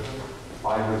sacrificial victim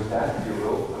by whose death you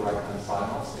wrote to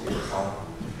reconcile us to your Son,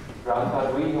 grant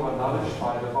that we who are nourished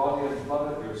by the body and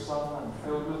blood of your Son and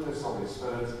filled with his Holy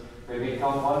Spirit may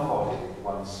become one body,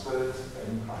 one spirit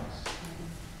in Christ.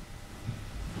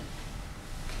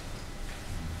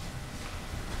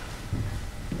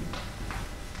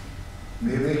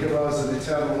 May they give us an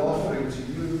eternal offering to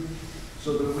you,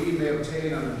 so that we may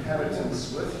obtain an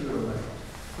inheritance with your elect,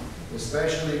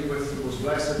 especially with the most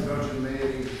blessed Virgin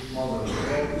Mary, Mother of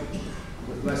God,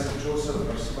 with blessed Joseph,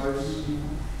 her spouse,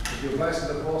 with your blessed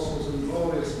apostles and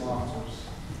glorious martyrs,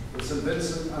 with St.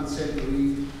 Vincent and St.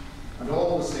 Louis, and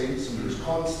all the saints in whose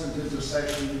constant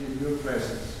intercession in your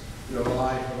presence we are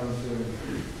alive and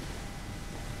unfailing.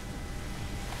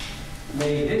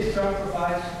 May this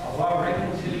sacrifice of our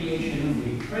reconciliation,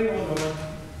 we pray, O Lord,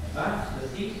 advance the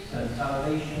peace and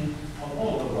salvation of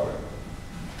all the world.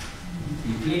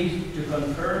 Be pleased to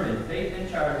confirm in faith and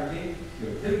charity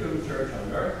your pilgrim church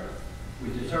on earth,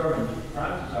 with the servant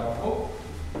Francis our Pope,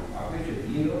 our Bishop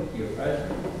Leo, your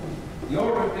President, the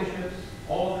order of bishops,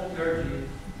 all the clergy,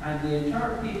 and the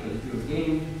entire people you have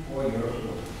gained for your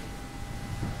glory.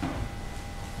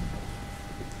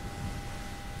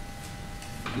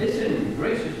 Listen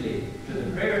graciously to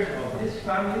the prayers of this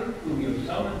family whom you have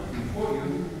summoned before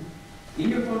you. In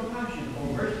your compassion, O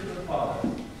merciful Father,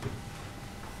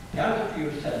 gather to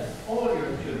yourself all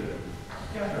your children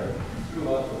scattered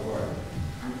throughout the world.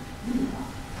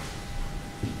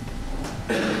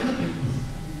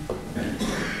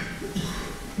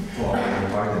 To our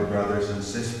invited brothers and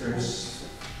sisters,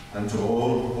 and to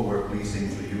all who were pleasing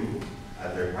to you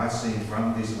at their passing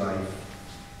from this life,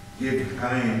 give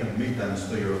kind admittance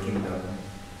to your kingdom.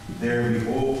 There we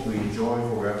hope to enjoy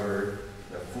forever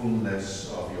the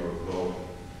fullness of your glory.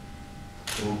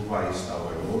 Through Christ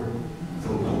our Lord,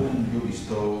 through whom you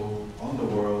bestow on the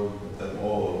world that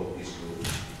all is good.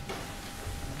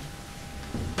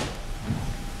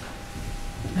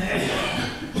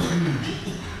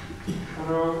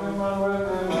 Through him and with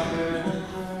him and in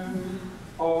him,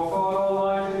 O God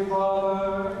Almighty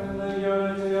Father, in the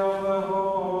unity of the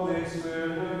Holy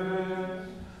Spirit,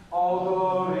 all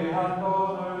glory and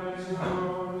honor is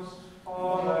yours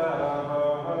forever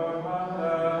and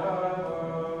ever.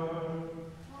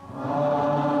 Amen.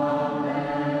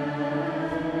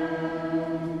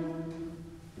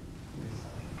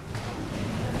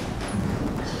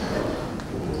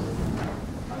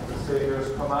 At the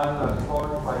Saviour's command and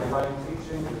formed by divine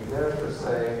teaching, we dare to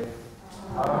say,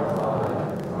 Our Father,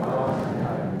 who art in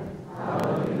heaven,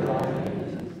 hallowed be thy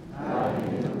name. Thy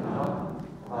kingdom come,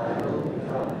 thy will be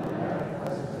done on earth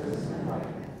as it is in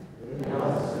heaven. Give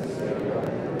us this day our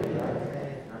daily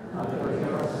bread, and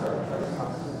forgive us our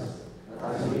trespasses,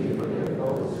 as we forgive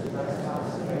those who trespass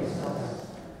against us.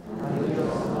 And lead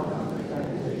us not into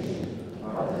temptation,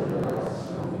 but deliver us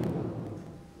from evil.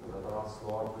 Deliver us,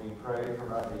 Lord, we pray, from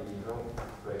every evil.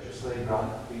 Graciously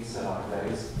grant peace in our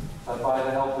days, that by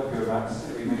the help of your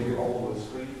mercy we may be always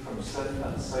free from sin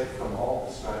and safe from all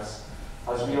distress,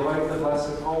 as we await the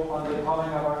blessed hope and the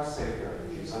coming of our Saviour,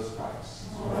 Jesus Christ.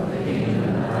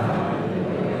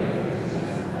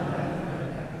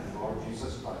 Lord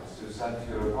Jesus Christ, who said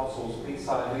to your apostles, Peace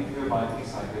I leave you, my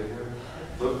peace I give you,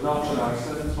 look not on our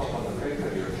sins, but on the faith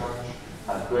of your church,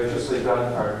 and graciously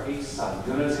grant her peace and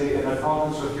unity in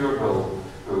accordance with your will,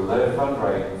 who live and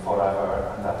reign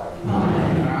forever and ever.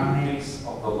 Amen. Peace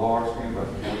of the Lord be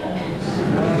with you always.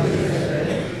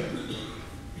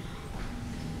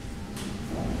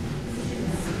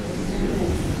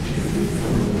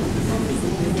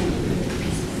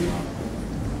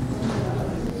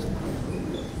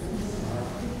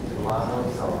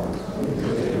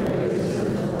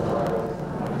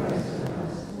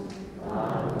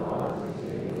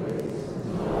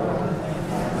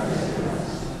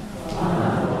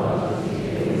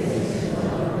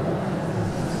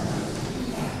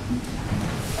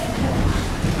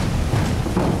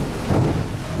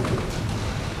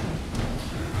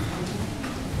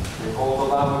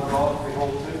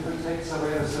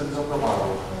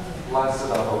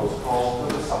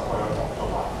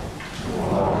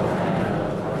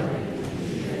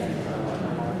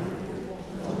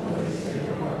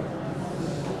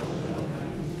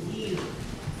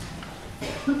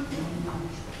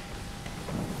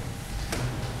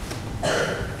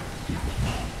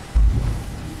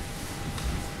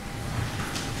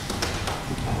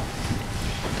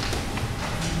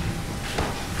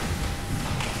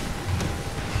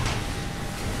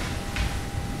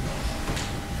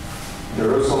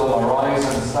 Jerusalem, arise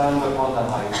and stand upon the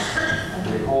heights,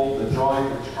 and behold the joy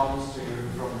which comes to you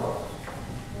from God.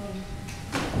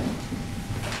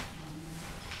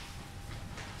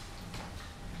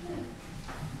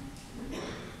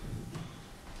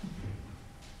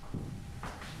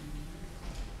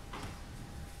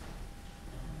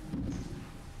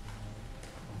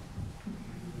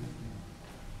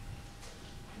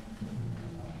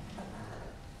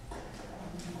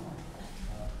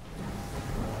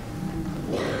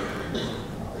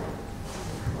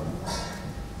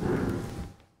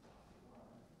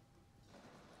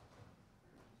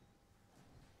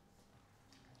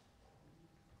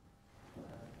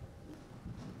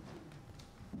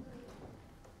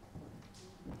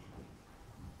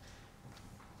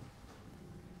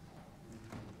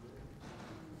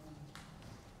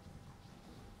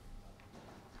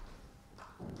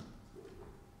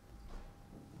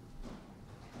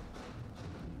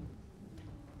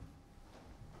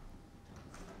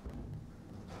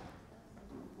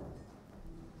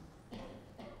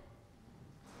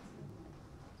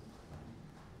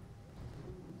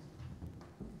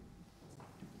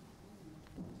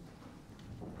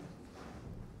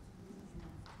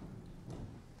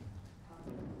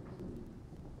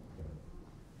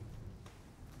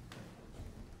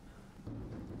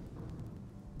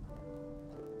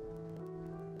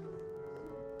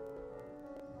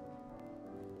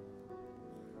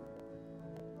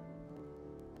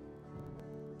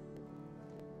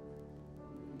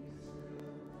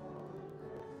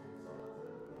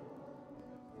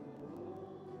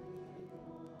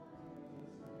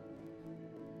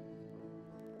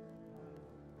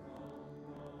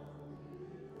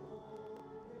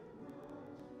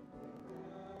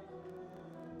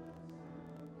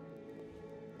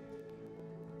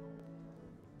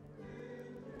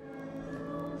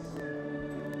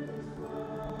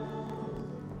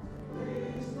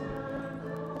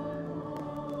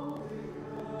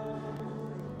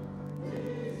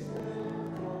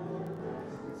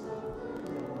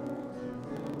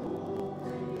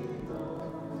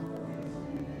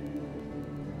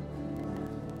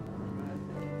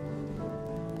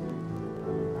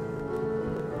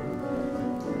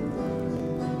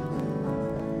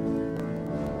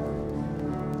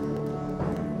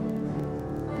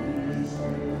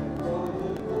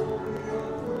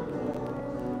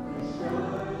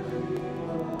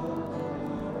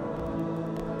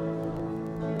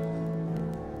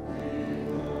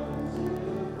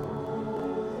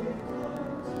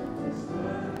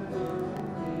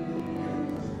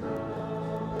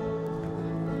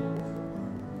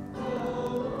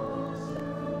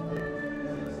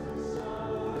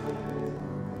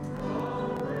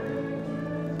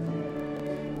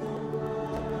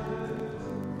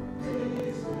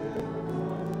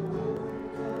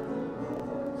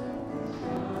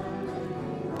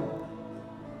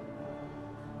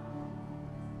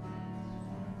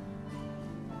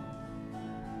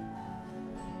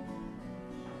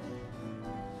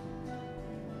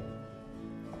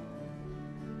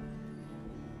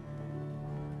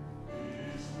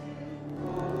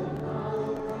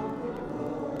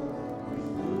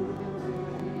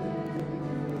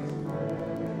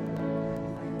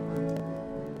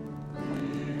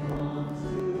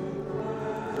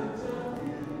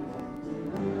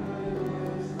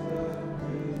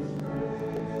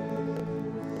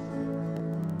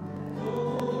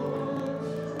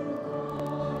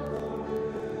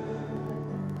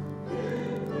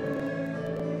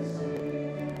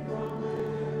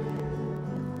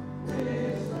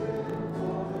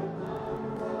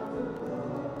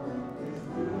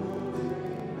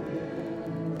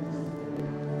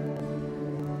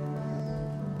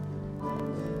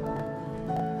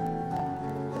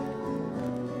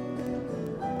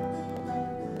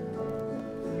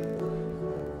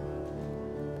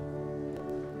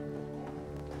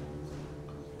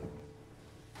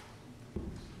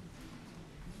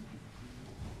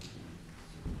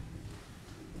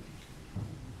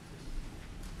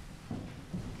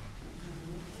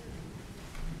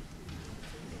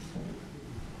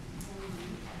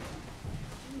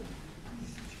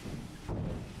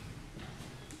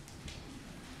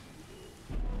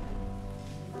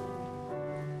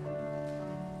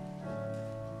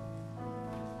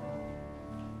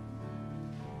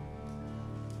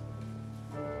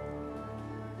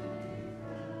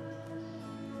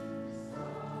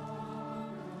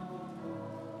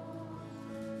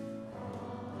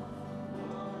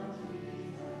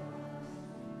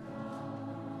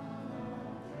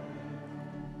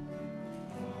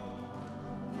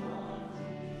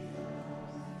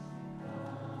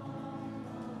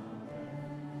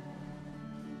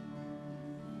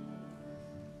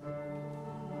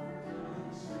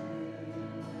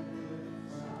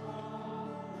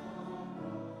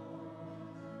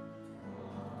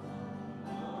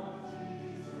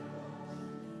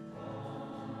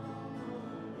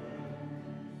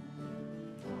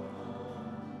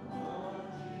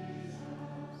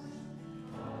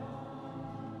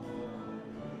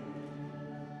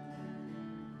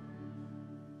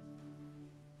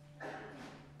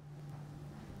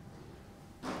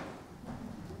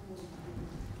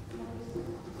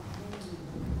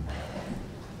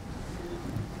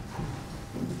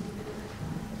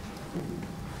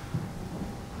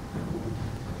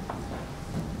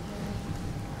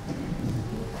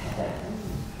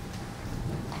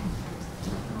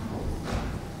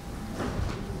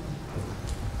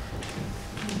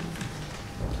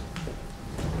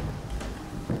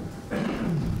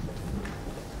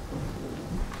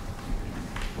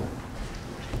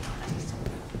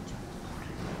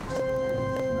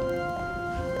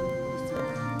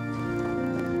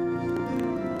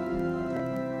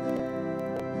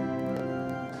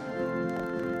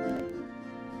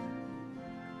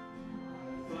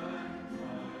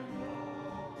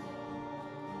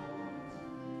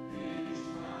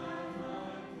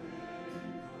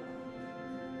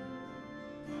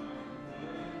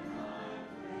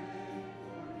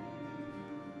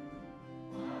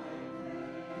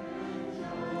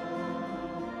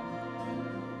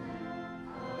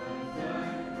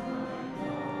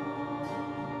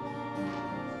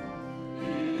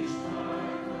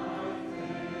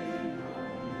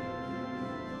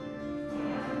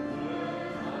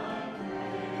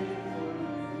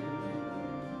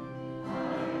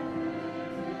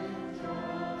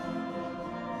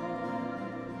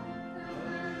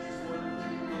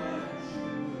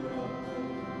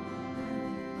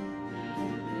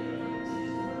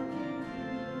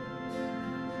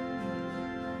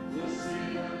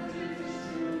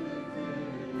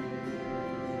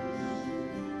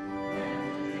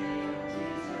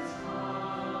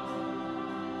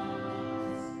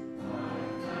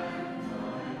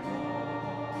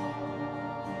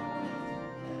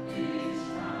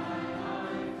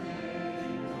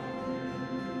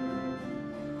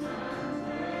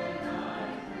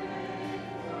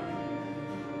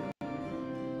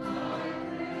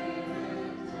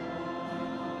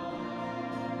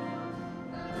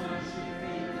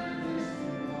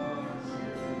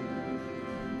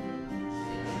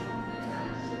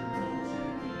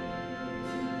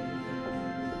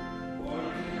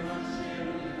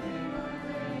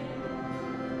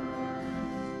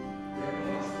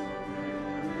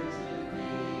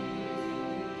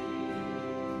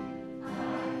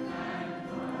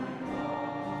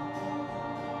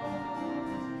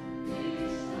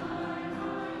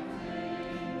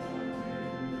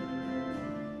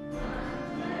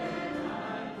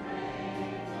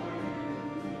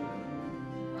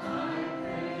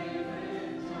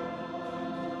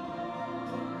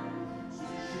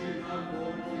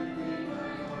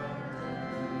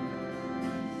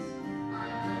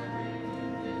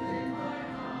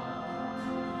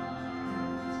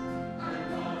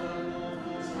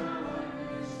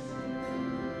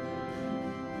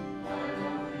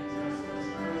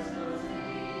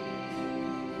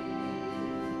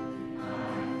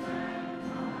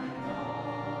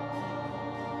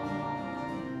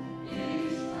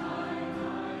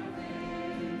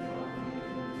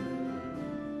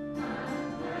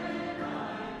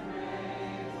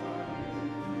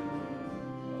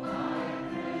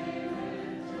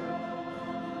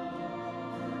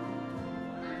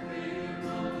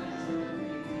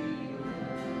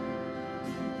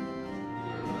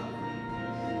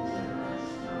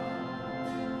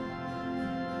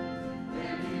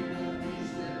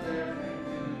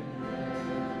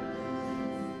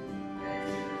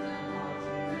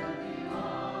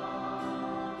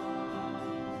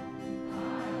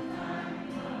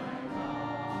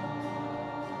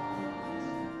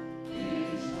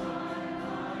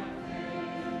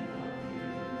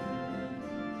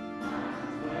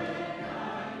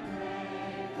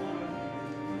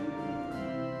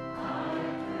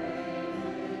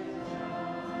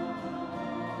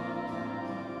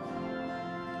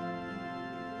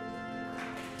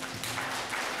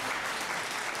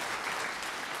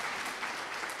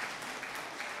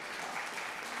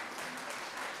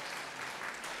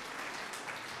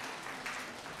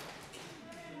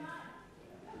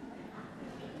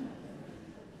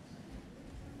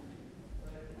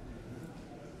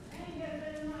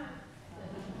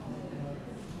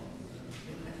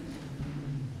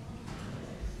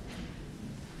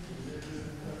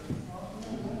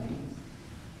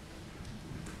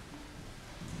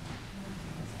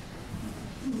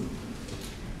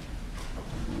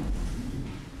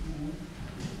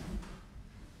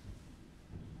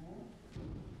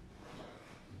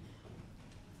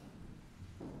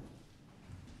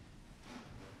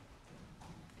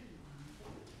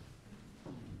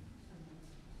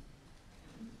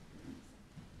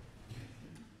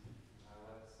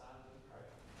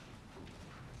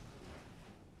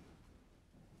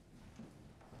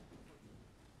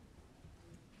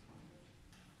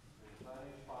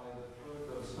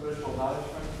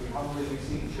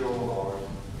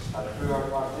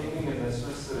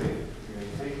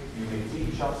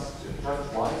 us to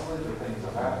judge wisely the things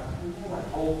of earth and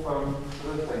hold firm to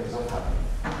the things of heaven.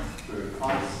 Through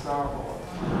Christ our Lord.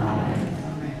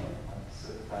 Amen.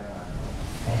 Sit down now.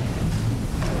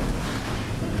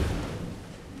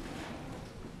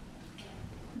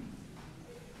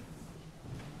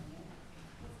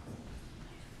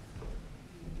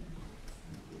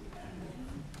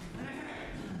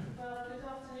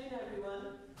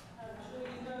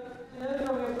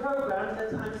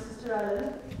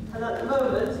 And at the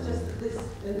moment, just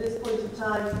at this point of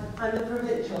time, I'm the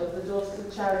provincial of the Daughters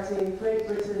of Charity in Great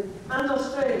Britain and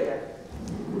Australia.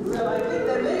 So I think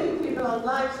there may be people on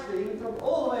live stream from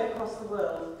all the way across the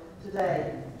world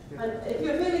today. And if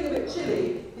you're feeling a bit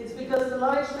chilly, it's because the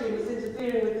live stream is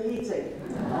interfering with the heating.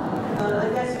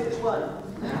 And guess which one?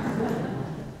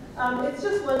 It's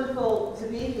just wonderful to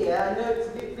be here. I know it's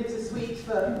a bit bittersweet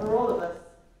for all of us,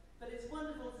 but it's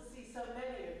wonderful to see so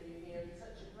many of you here in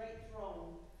such a great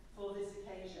throng for this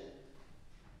occasion.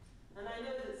 And I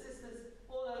know that sisters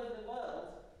all over the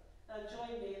world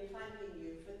join me in thanking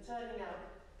you for turning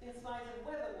out in spite of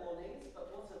weather warnings,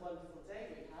 but what a wonderful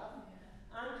day we have,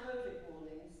 and COVID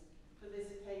warnings for this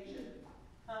occasion.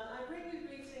 I bring you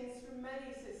greetings from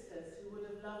many sisters who would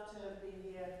have loved to have been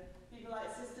here, people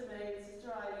like Sister May and Sister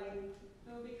Eileen,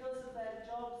 who because of their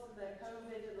jobs and their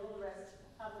COVID and all the rest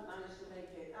haven't managed to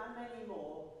make it, and many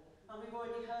more. And we've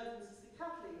already heard from Sister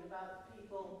Kathleen about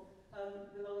people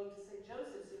belonging to St.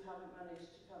 Joseph's who haven't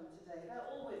managed to come today. They're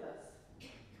all with us.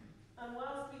 And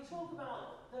whilst we talk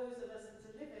about those of us that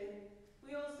are living,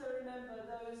 we also remember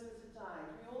those that have died.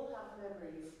 We all have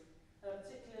memories,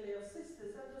 particularly of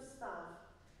sisters and of staff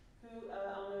who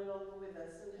are no longer with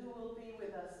us and who will be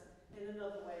with us in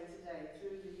another way today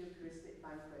through the Eucharistic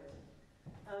banquet.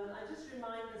 I just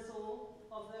remind us all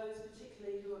of those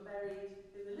particularly who are buried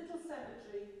in the little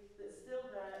cemetery that's still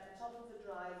there at the top of the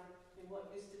drive in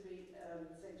what used to be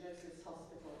St. Joseph's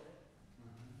Hospital.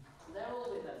 They're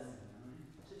all with us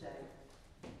today.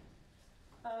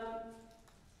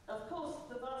 Of course,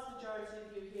 the vast majority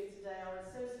of you here today are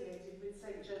associated with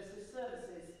St. Joseph's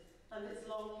services and its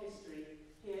long history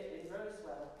here in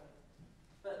Rosewell.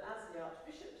 But as the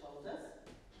Archbishop told us,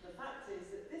 the fact is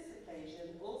that this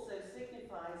occasion also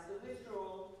signifies the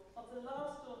withdrawal of the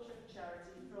last Daughter of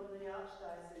Charity from the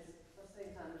Archdiocese of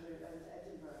St.Andrew and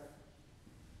Edinburgh.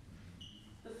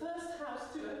 The first house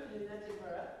to open in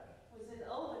Edinburgh was in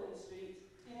Albany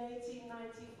Street in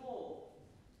 1894.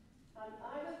 And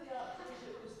either the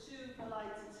Archbishop was too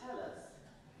polite to tell us,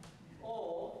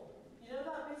 or, you know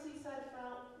that bit he said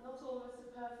about not all of us are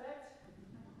perfect?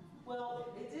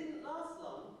 Well, it didn't last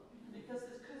long, because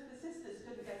the sisters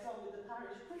couldn't get on with the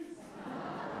parish priest.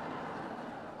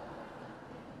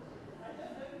 I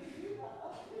don't know if you knew that,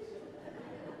 Archbishop.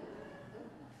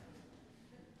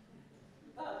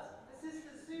 But the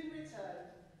sisters soon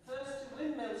returned, first to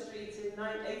Windmill Street in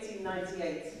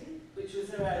 1898, which was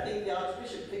where I think the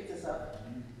Archbishop picked us up,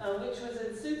 which was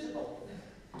unsuitable,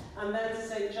 and then to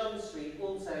St. John Street,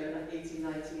 also in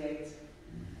 1898.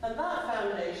 And that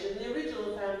foundation, the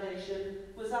original foundation,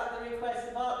 was at the request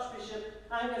of Archbishop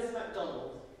Angus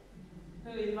MacDonald,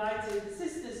 who invited the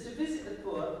sisters to visit the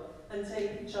poor and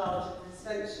take charge of the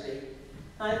dispensary.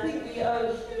 And I think we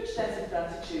owe a huge debt of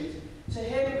gratitude to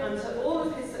him and to all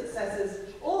of his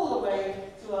successors, all the way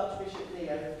to Archbishop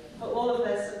Leo, for all of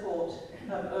their support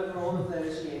over all of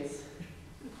those years.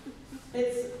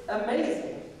 It's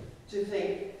amazing to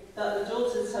think that the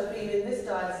daughters have been in this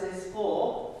diocese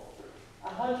for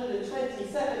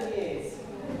 127 years.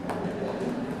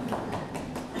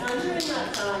 And during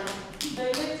that time,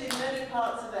 they lived in many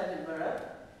parts of Edinburgh,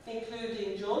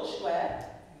 including George Square,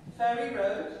 Ferry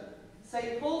Road,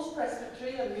 St. Paul's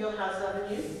Presbytery and Muirhouse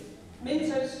Avenue,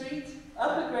 Minto Street,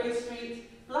 Upper Grey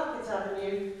Street, Blackett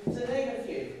Avenue, to name a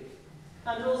few,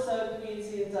 and also a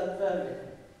community in Dunfermline.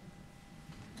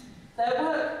 Their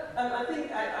work, I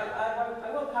think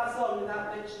I won't pass on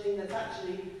without mentioning that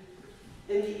actually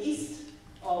in the east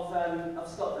of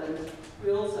Scotland,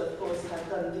 we also, of course, have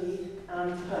Dundee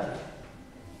and Perth.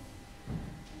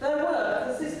 Their work,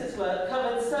 the sisters' work,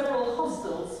 covered several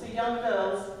hostels for young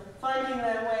girls finding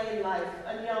their way in life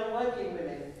and young working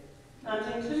women, and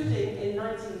including in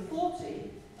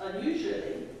 1940,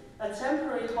 unusually, a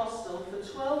temporary hostel for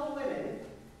 12 women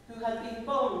who had been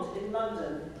bombed in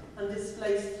London and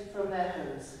displaced from their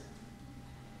homes.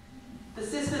 The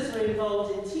sisters were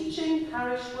involved in teaching,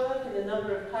 parish work in a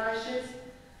number of parishes,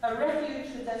 a refuge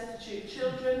for destitute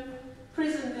children,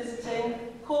 prison visiting,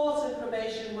 court and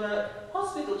probation work,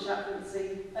 hospital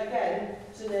chaplaincy, again,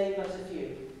 to name but a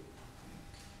few.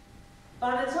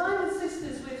 By the time the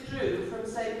sisters withdrew from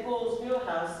St. Paul's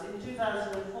Muirhouse in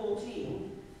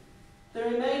 2014, the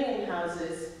remaining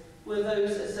houses were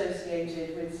those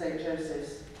associated with St.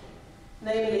 Joseph's,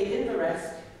 namely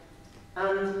Inveresk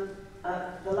and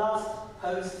the last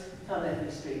post,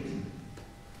 Carnegie Street.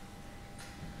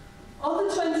 On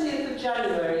the 20th of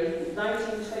January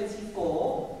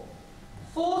 1924,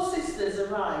 4 sisters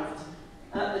arrived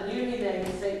at the newly named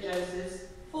St. Joseph's,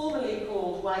 formerly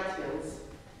called Whitehills,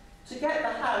 to get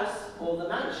the house, or the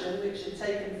mansion, which had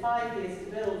taken 5 years to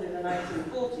build in the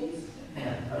 1940s,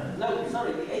 the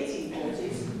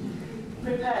 1840s,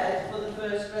 prepared for the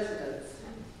first residence.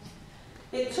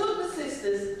 It took the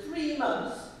sisters 3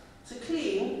 months to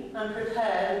clean and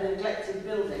prepare the neglected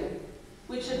building,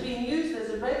 which had been used as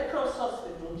a Red Cross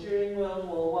hospital during World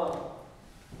War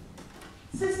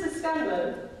I. Sister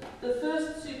Scanlon, the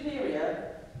first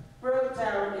superior, broke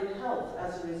down in health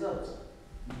as a result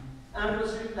and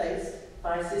was replaced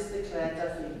by Sister Claire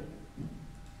Duffy.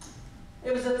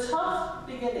 It was a tough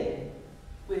beginning,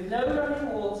 with no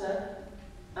running water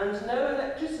and no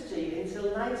electricity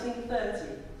until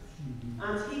 1930,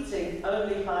 and heating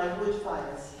only by wood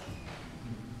fires.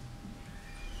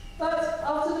 But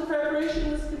after the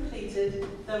preparation was completed,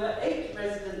 there were 8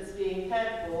 residents being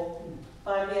cared for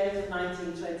by the end of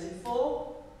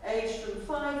 1924, aged from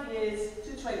 5 years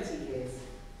to 20 years.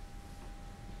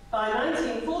 By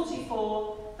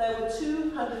 1944, there were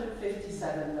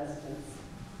 257 residents.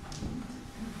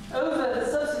 Over the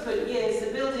subsequent years,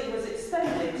 the building was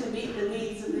extended to meet the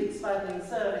needs of the expanding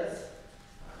service.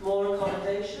 More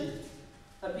accommodation,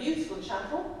 a beautiful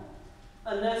chapel,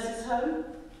 a nurse's home,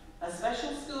 a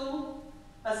special school,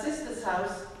 a sister's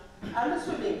house, and a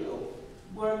swimming pool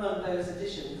were among those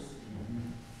additions.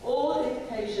 All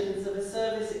indications of a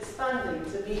service expanding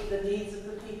to meet the needs of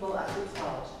the people at its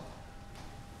heart.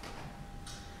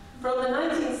 From the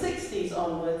 1960s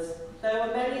onwards, there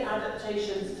were many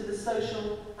adaptations to the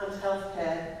social and health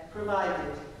care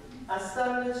provided as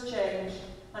standards changed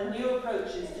and new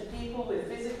approaches to people with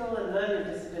physical and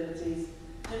learning disabilities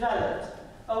developed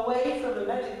away from a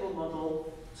medical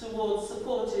model towards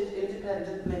supported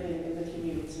independent living in the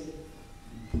community.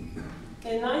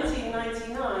 In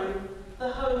 1999, the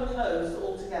home closed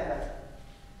altogether,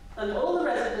 and all the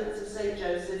residents of St.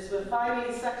 Joseph's were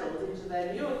finally settled into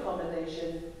their new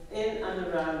accommodation in and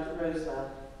around Rosewell.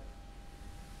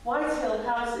 Whitehill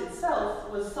House itself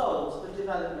was sold for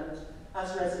development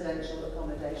as residential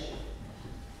accommodation.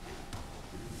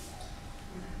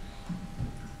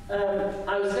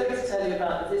 I was going to tell you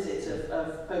about the visit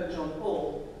of Pope John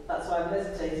Paul. That's why I'm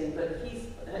hesitating, but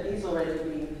he's already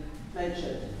been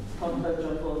mentioned, from Pope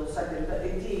John Paul II. But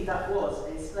indeed, that was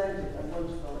a splendid and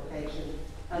wonderful occasion,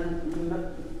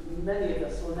 and many of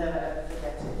us will never ever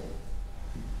forget it.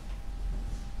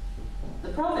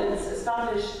 The province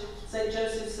established St.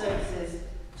 Joseph's services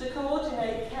to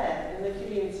coordinate care in the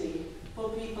community for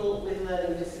people with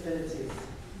learning disabilities.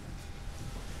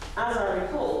 As I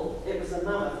recall, it was a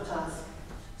mammoth task.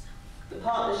 The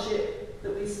partnership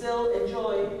that we still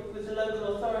enjoy with the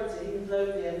local authority,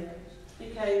 Midlothian,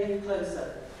 became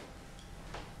closer.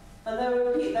 And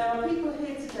there are people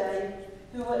here today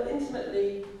who are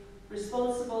intimately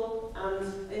responsible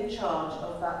and in charge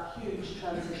of that huge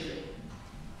transition.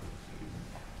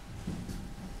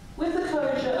 With the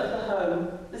closure of the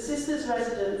home, the sisters'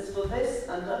 residence for this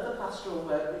and other pastoral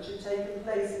work which had taken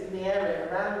place in the area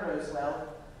around Rosewell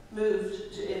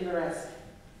moved to Inveresk.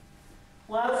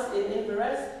 Whilst in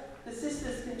Inveresk, the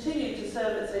sisters continued to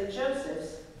serve at St.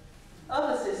 Joseph's,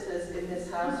 other sisters in this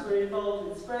house were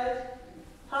involved in spread,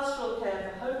 pastoral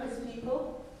care for homeless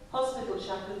people, hospital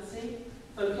chaplaincy,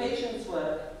 vocations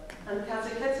work, and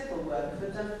catechetical work for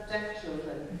deaf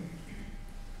children.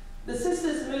 The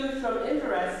sisters moved from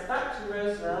Inveresk back to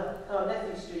Rosewell,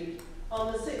 Carnegie Street,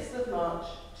 on the 6th of March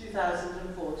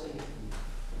 2014.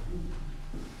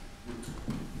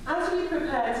 As we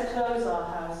prepare to close our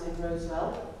house in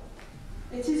Rosewell,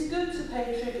 it is good to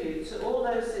pay tribute to all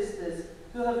those sisters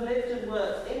who have lived and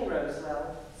worked in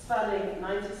Rosewell, spanning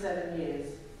 97 years,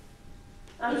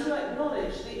 and to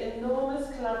acknowledge the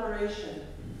enormous collaboration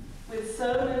with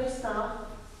so many staff,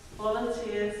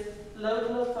 volunteers,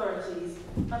 local authorities,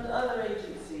 and other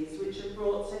agencies which have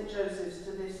brought St. Joseph's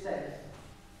to this day.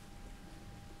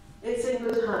 It's in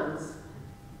good hands.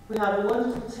 We have a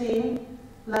wonderful team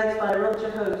led by Roger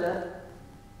Hoder,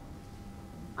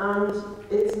 and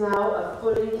it's now a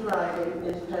fully thriving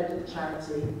independent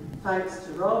charity, thanks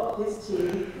to Rob, his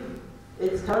team,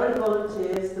 its current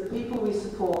volunteers, the people we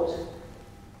support,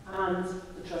 and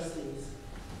the trustees.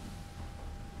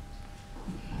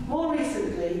 More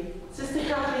recently, Sister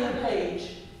Kathleen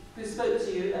Page, who spoke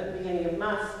to you at the beginning of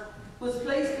Mass, was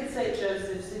placed in St.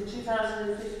 Joseph's in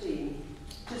 2015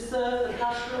 to serve the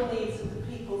pastoral needs of the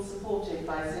people people supported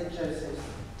by St. Joseph's,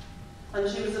 and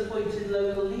she was appointed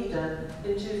local leader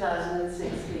in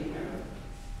 2016.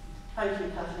 Thank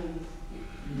you, Kathleen.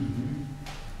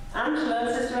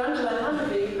 Sister Angela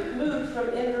Hammerby moved from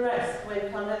Inverness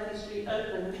when Carnethy Street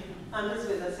opened and is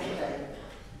with us today,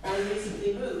 and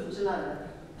recently moved to London.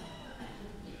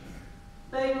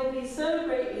 They will be so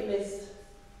greatly missed,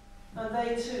 and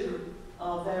they too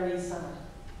are very sad.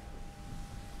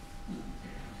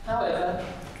 However,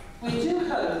 we do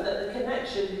hope that the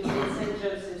connection between St.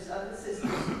 Joseph's and the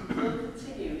sisters will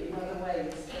continue in other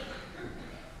ways.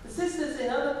 The sisters in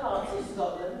other parts of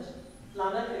Scotland,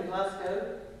 Lanark and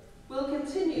Glasgow, will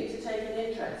continue to take an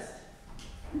interest.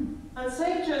 And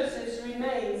St. Joseph's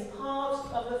remains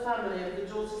part of the family of the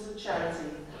Daughters of Charity,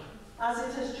 as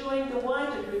it has joined a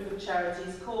wider group of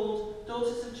charities called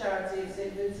Daughters of Charity of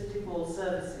St. Vincent de Paul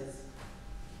Services.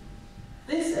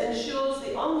 This ensures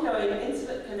the ongoing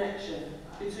intimate connection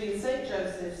between St.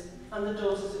 Joseph's and the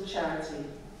Daughters of Charity,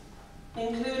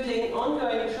 including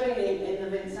ongoing training in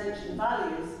the Vincentian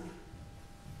values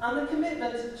and the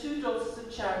commitment of 2 Daughters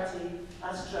of Charity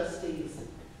as trustees.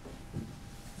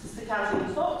 Sister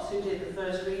Kathleen Fox, who did the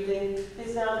first reading,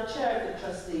 is now the chair of the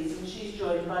trustees, and she's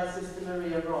joined by Sister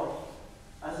Maria Robb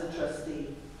as a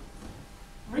trustee.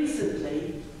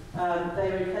 Recently,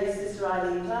 they replaced Sister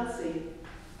Eileen Clancy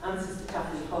and Sister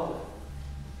Kathleen Pollock.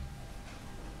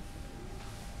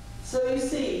 So you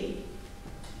see,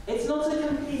 it's not a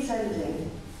complete ending,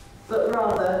 but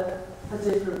rather a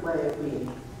different way of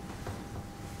being.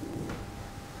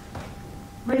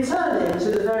 Returning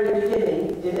to the very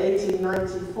beginning in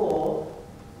 1894,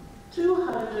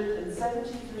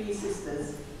 273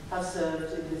 sisters have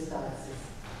served in this diocese,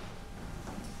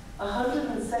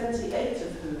 178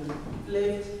 of whom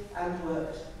lived and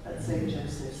worked at St.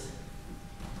 Joseph's.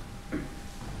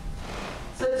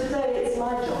 So today it's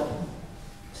my job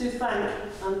to thank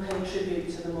and pay tribute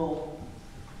to them all,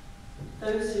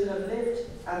 those who have lived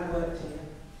and worked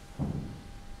here.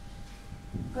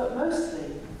 But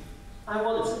mostly, I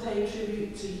want to pay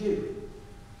tribute to you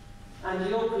and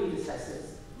your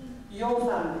predecessors, your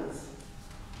families,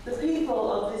 the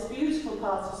people of this beautiful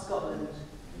part of Scotland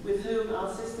with whom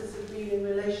our sisters have been in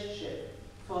relationship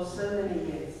for so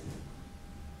many years.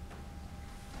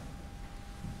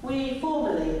 We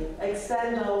formally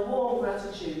extend our warm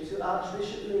gratitude to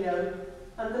Archbishop Leo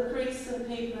and the priests and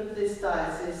people of this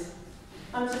diocese,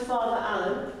 and to Father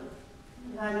Alan,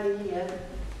 hanging here,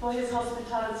 for his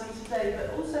hospitality today,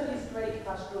 but also his great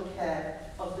pastoral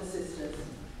care of the sisters.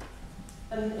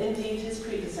 And indeed, his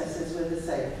predecessors were the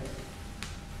same.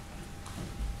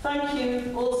 Thank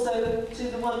you also to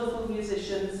the wonderful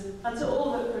musicians and to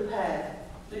all that prepared,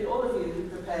 all of you who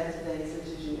prepared today's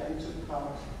liturgy and took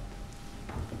part.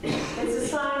 It's a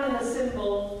sign and a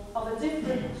symbol of a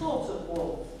different sort of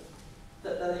warmth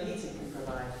that the heating can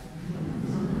provide.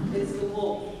 It's the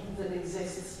warmth that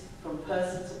exists from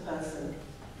person to person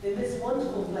in this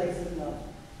wonderful place of love.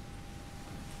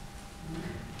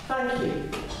 Thank you,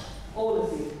 all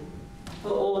of you,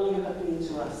 for all you have been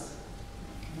to us.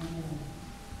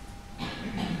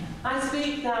 I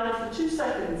speak now for 2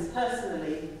 seconds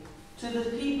personally to the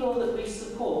people that we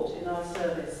support in our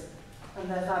service and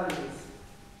their families.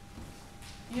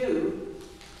 You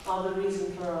are the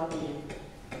reason for our being.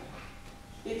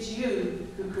 It's you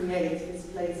who create this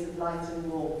place of light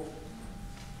and warmth.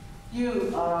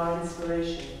 You are our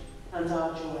inspiration and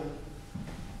our joy.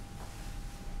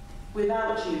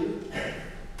 Without you,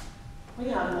 we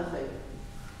have nothing.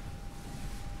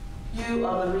 You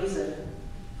are the reason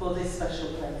for this special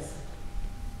place.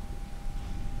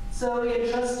 So we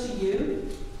entrust to you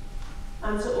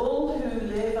and to all who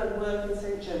live and work in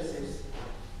St. Joseph's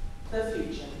the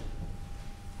future.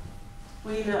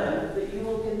 We know that you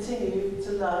will continue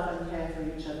to love and care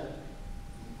for each other.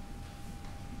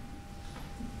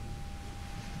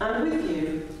 And with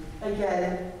you,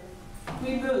 again,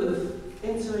 we move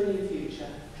into a new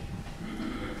future.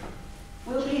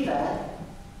 We'll be there,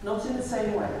 not in the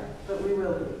same way, but we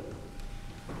will be.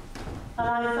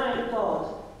 And I thank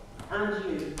God and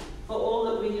you for all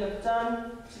that we have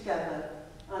done together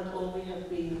and all we have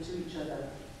been to each other.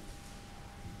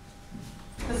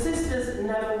 The sisters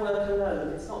never work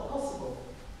alone. It's not possible,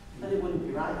 and it wouldn't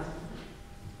be right.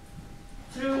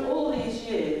 Through all these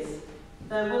years,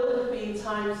 there will have been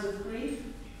times of grief,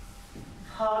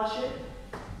 hardship,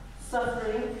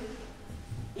 suffering,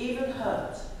 even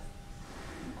hurt.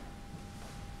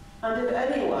 And if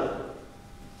anyone,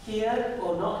 here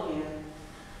or not here,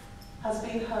 has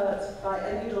been hurt by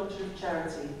any daughter of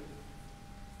charity,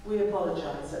 we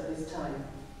apologise at this time.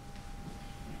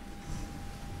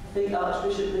 I think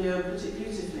Archbishop Leo put it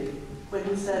beautifully when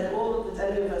he said all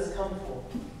that any of us come for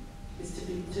is to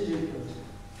do good.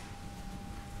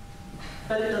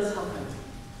 But it does happen.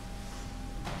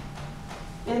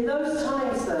 In those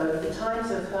times, though, the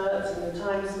times of hurt and the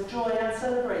times of joy and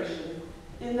celebration,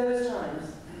 in those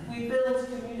times, we build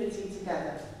community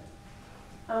together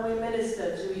and we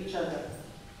minister to each other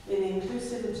in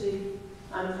inclusivity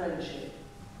and friendship.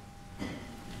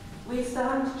 We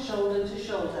stand shoulder to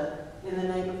shoulder in the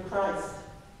name of Christ,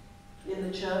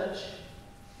 in the church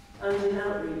and in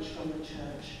outreach from the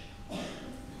church.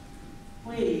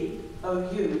 We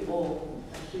owe you all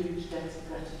a huge debt of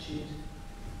gratitude.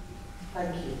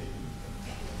 Thank you.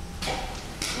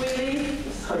 We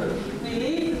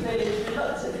leave the village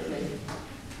reluctantly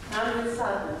and with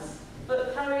sadness,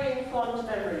 but carrying fond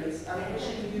memories and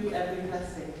wishing you every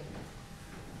blessing.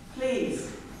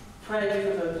 Please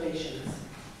pray for vocations.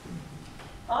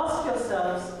 Ask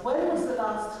yourselves, when was the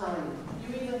last time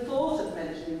you even thought of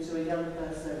mentioning to a young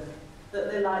person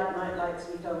that they might like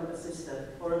to become a sister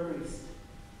or a priest?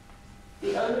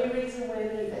 The only reason we're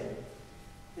leaving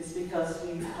is because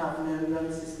we have no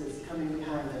young sisters coming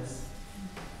behind us.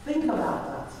 Think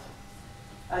about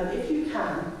that. And if you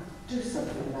can, do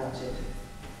something about it.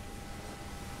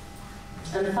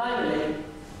 And finally,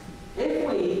 if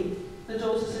we, the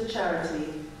Daughters of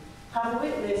Charity, have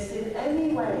witnessed in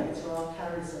any way to our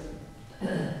charism,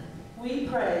 we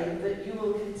pray that you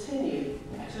will continue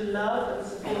to love and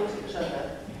support each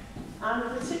other,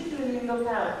 and particularly look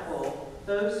out for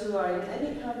those who are in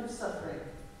any kind of suffering.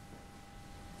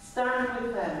 Stand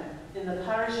with them in the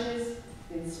parishes,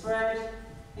 in Spread,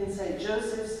 in St.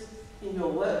 Joseph's, in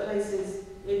your workplaces,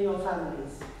 in your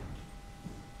families.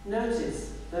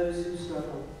 Notice those who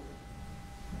struggle.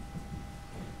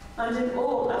 And in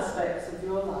all aspects of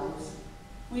your lives,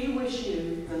 we wish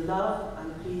you the love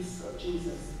and peace of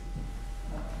Jesus.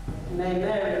 May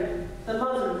Mary, the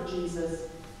Mother of Jesus,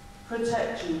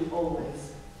 protect you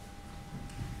always.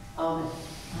 Amen.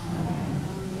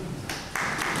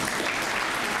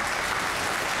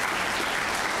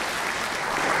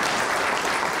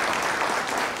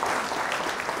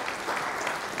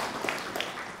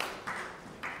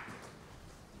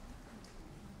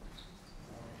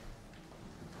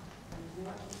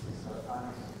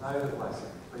 Now the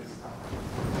blessing, please stand.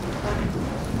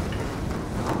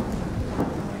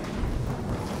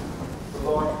 The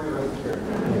Lord be with you.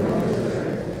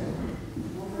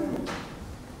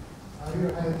 Have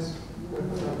your hands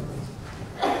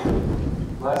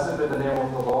Blessed be the name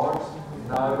of the Lord,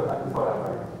 now and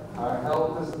forever. Our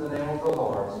help is in the name of the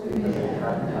Lord, who made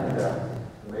heaven and earth.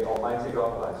 May Almighty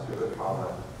God bless you, the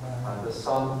Father, and the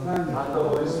Son, and the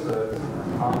Holy Spirit.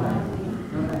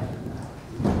 Amen.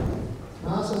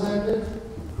 Mass has ended.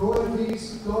 Go in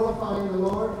peace, glorifying the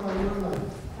Lord by your life.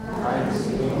 Thanks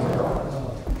be to God.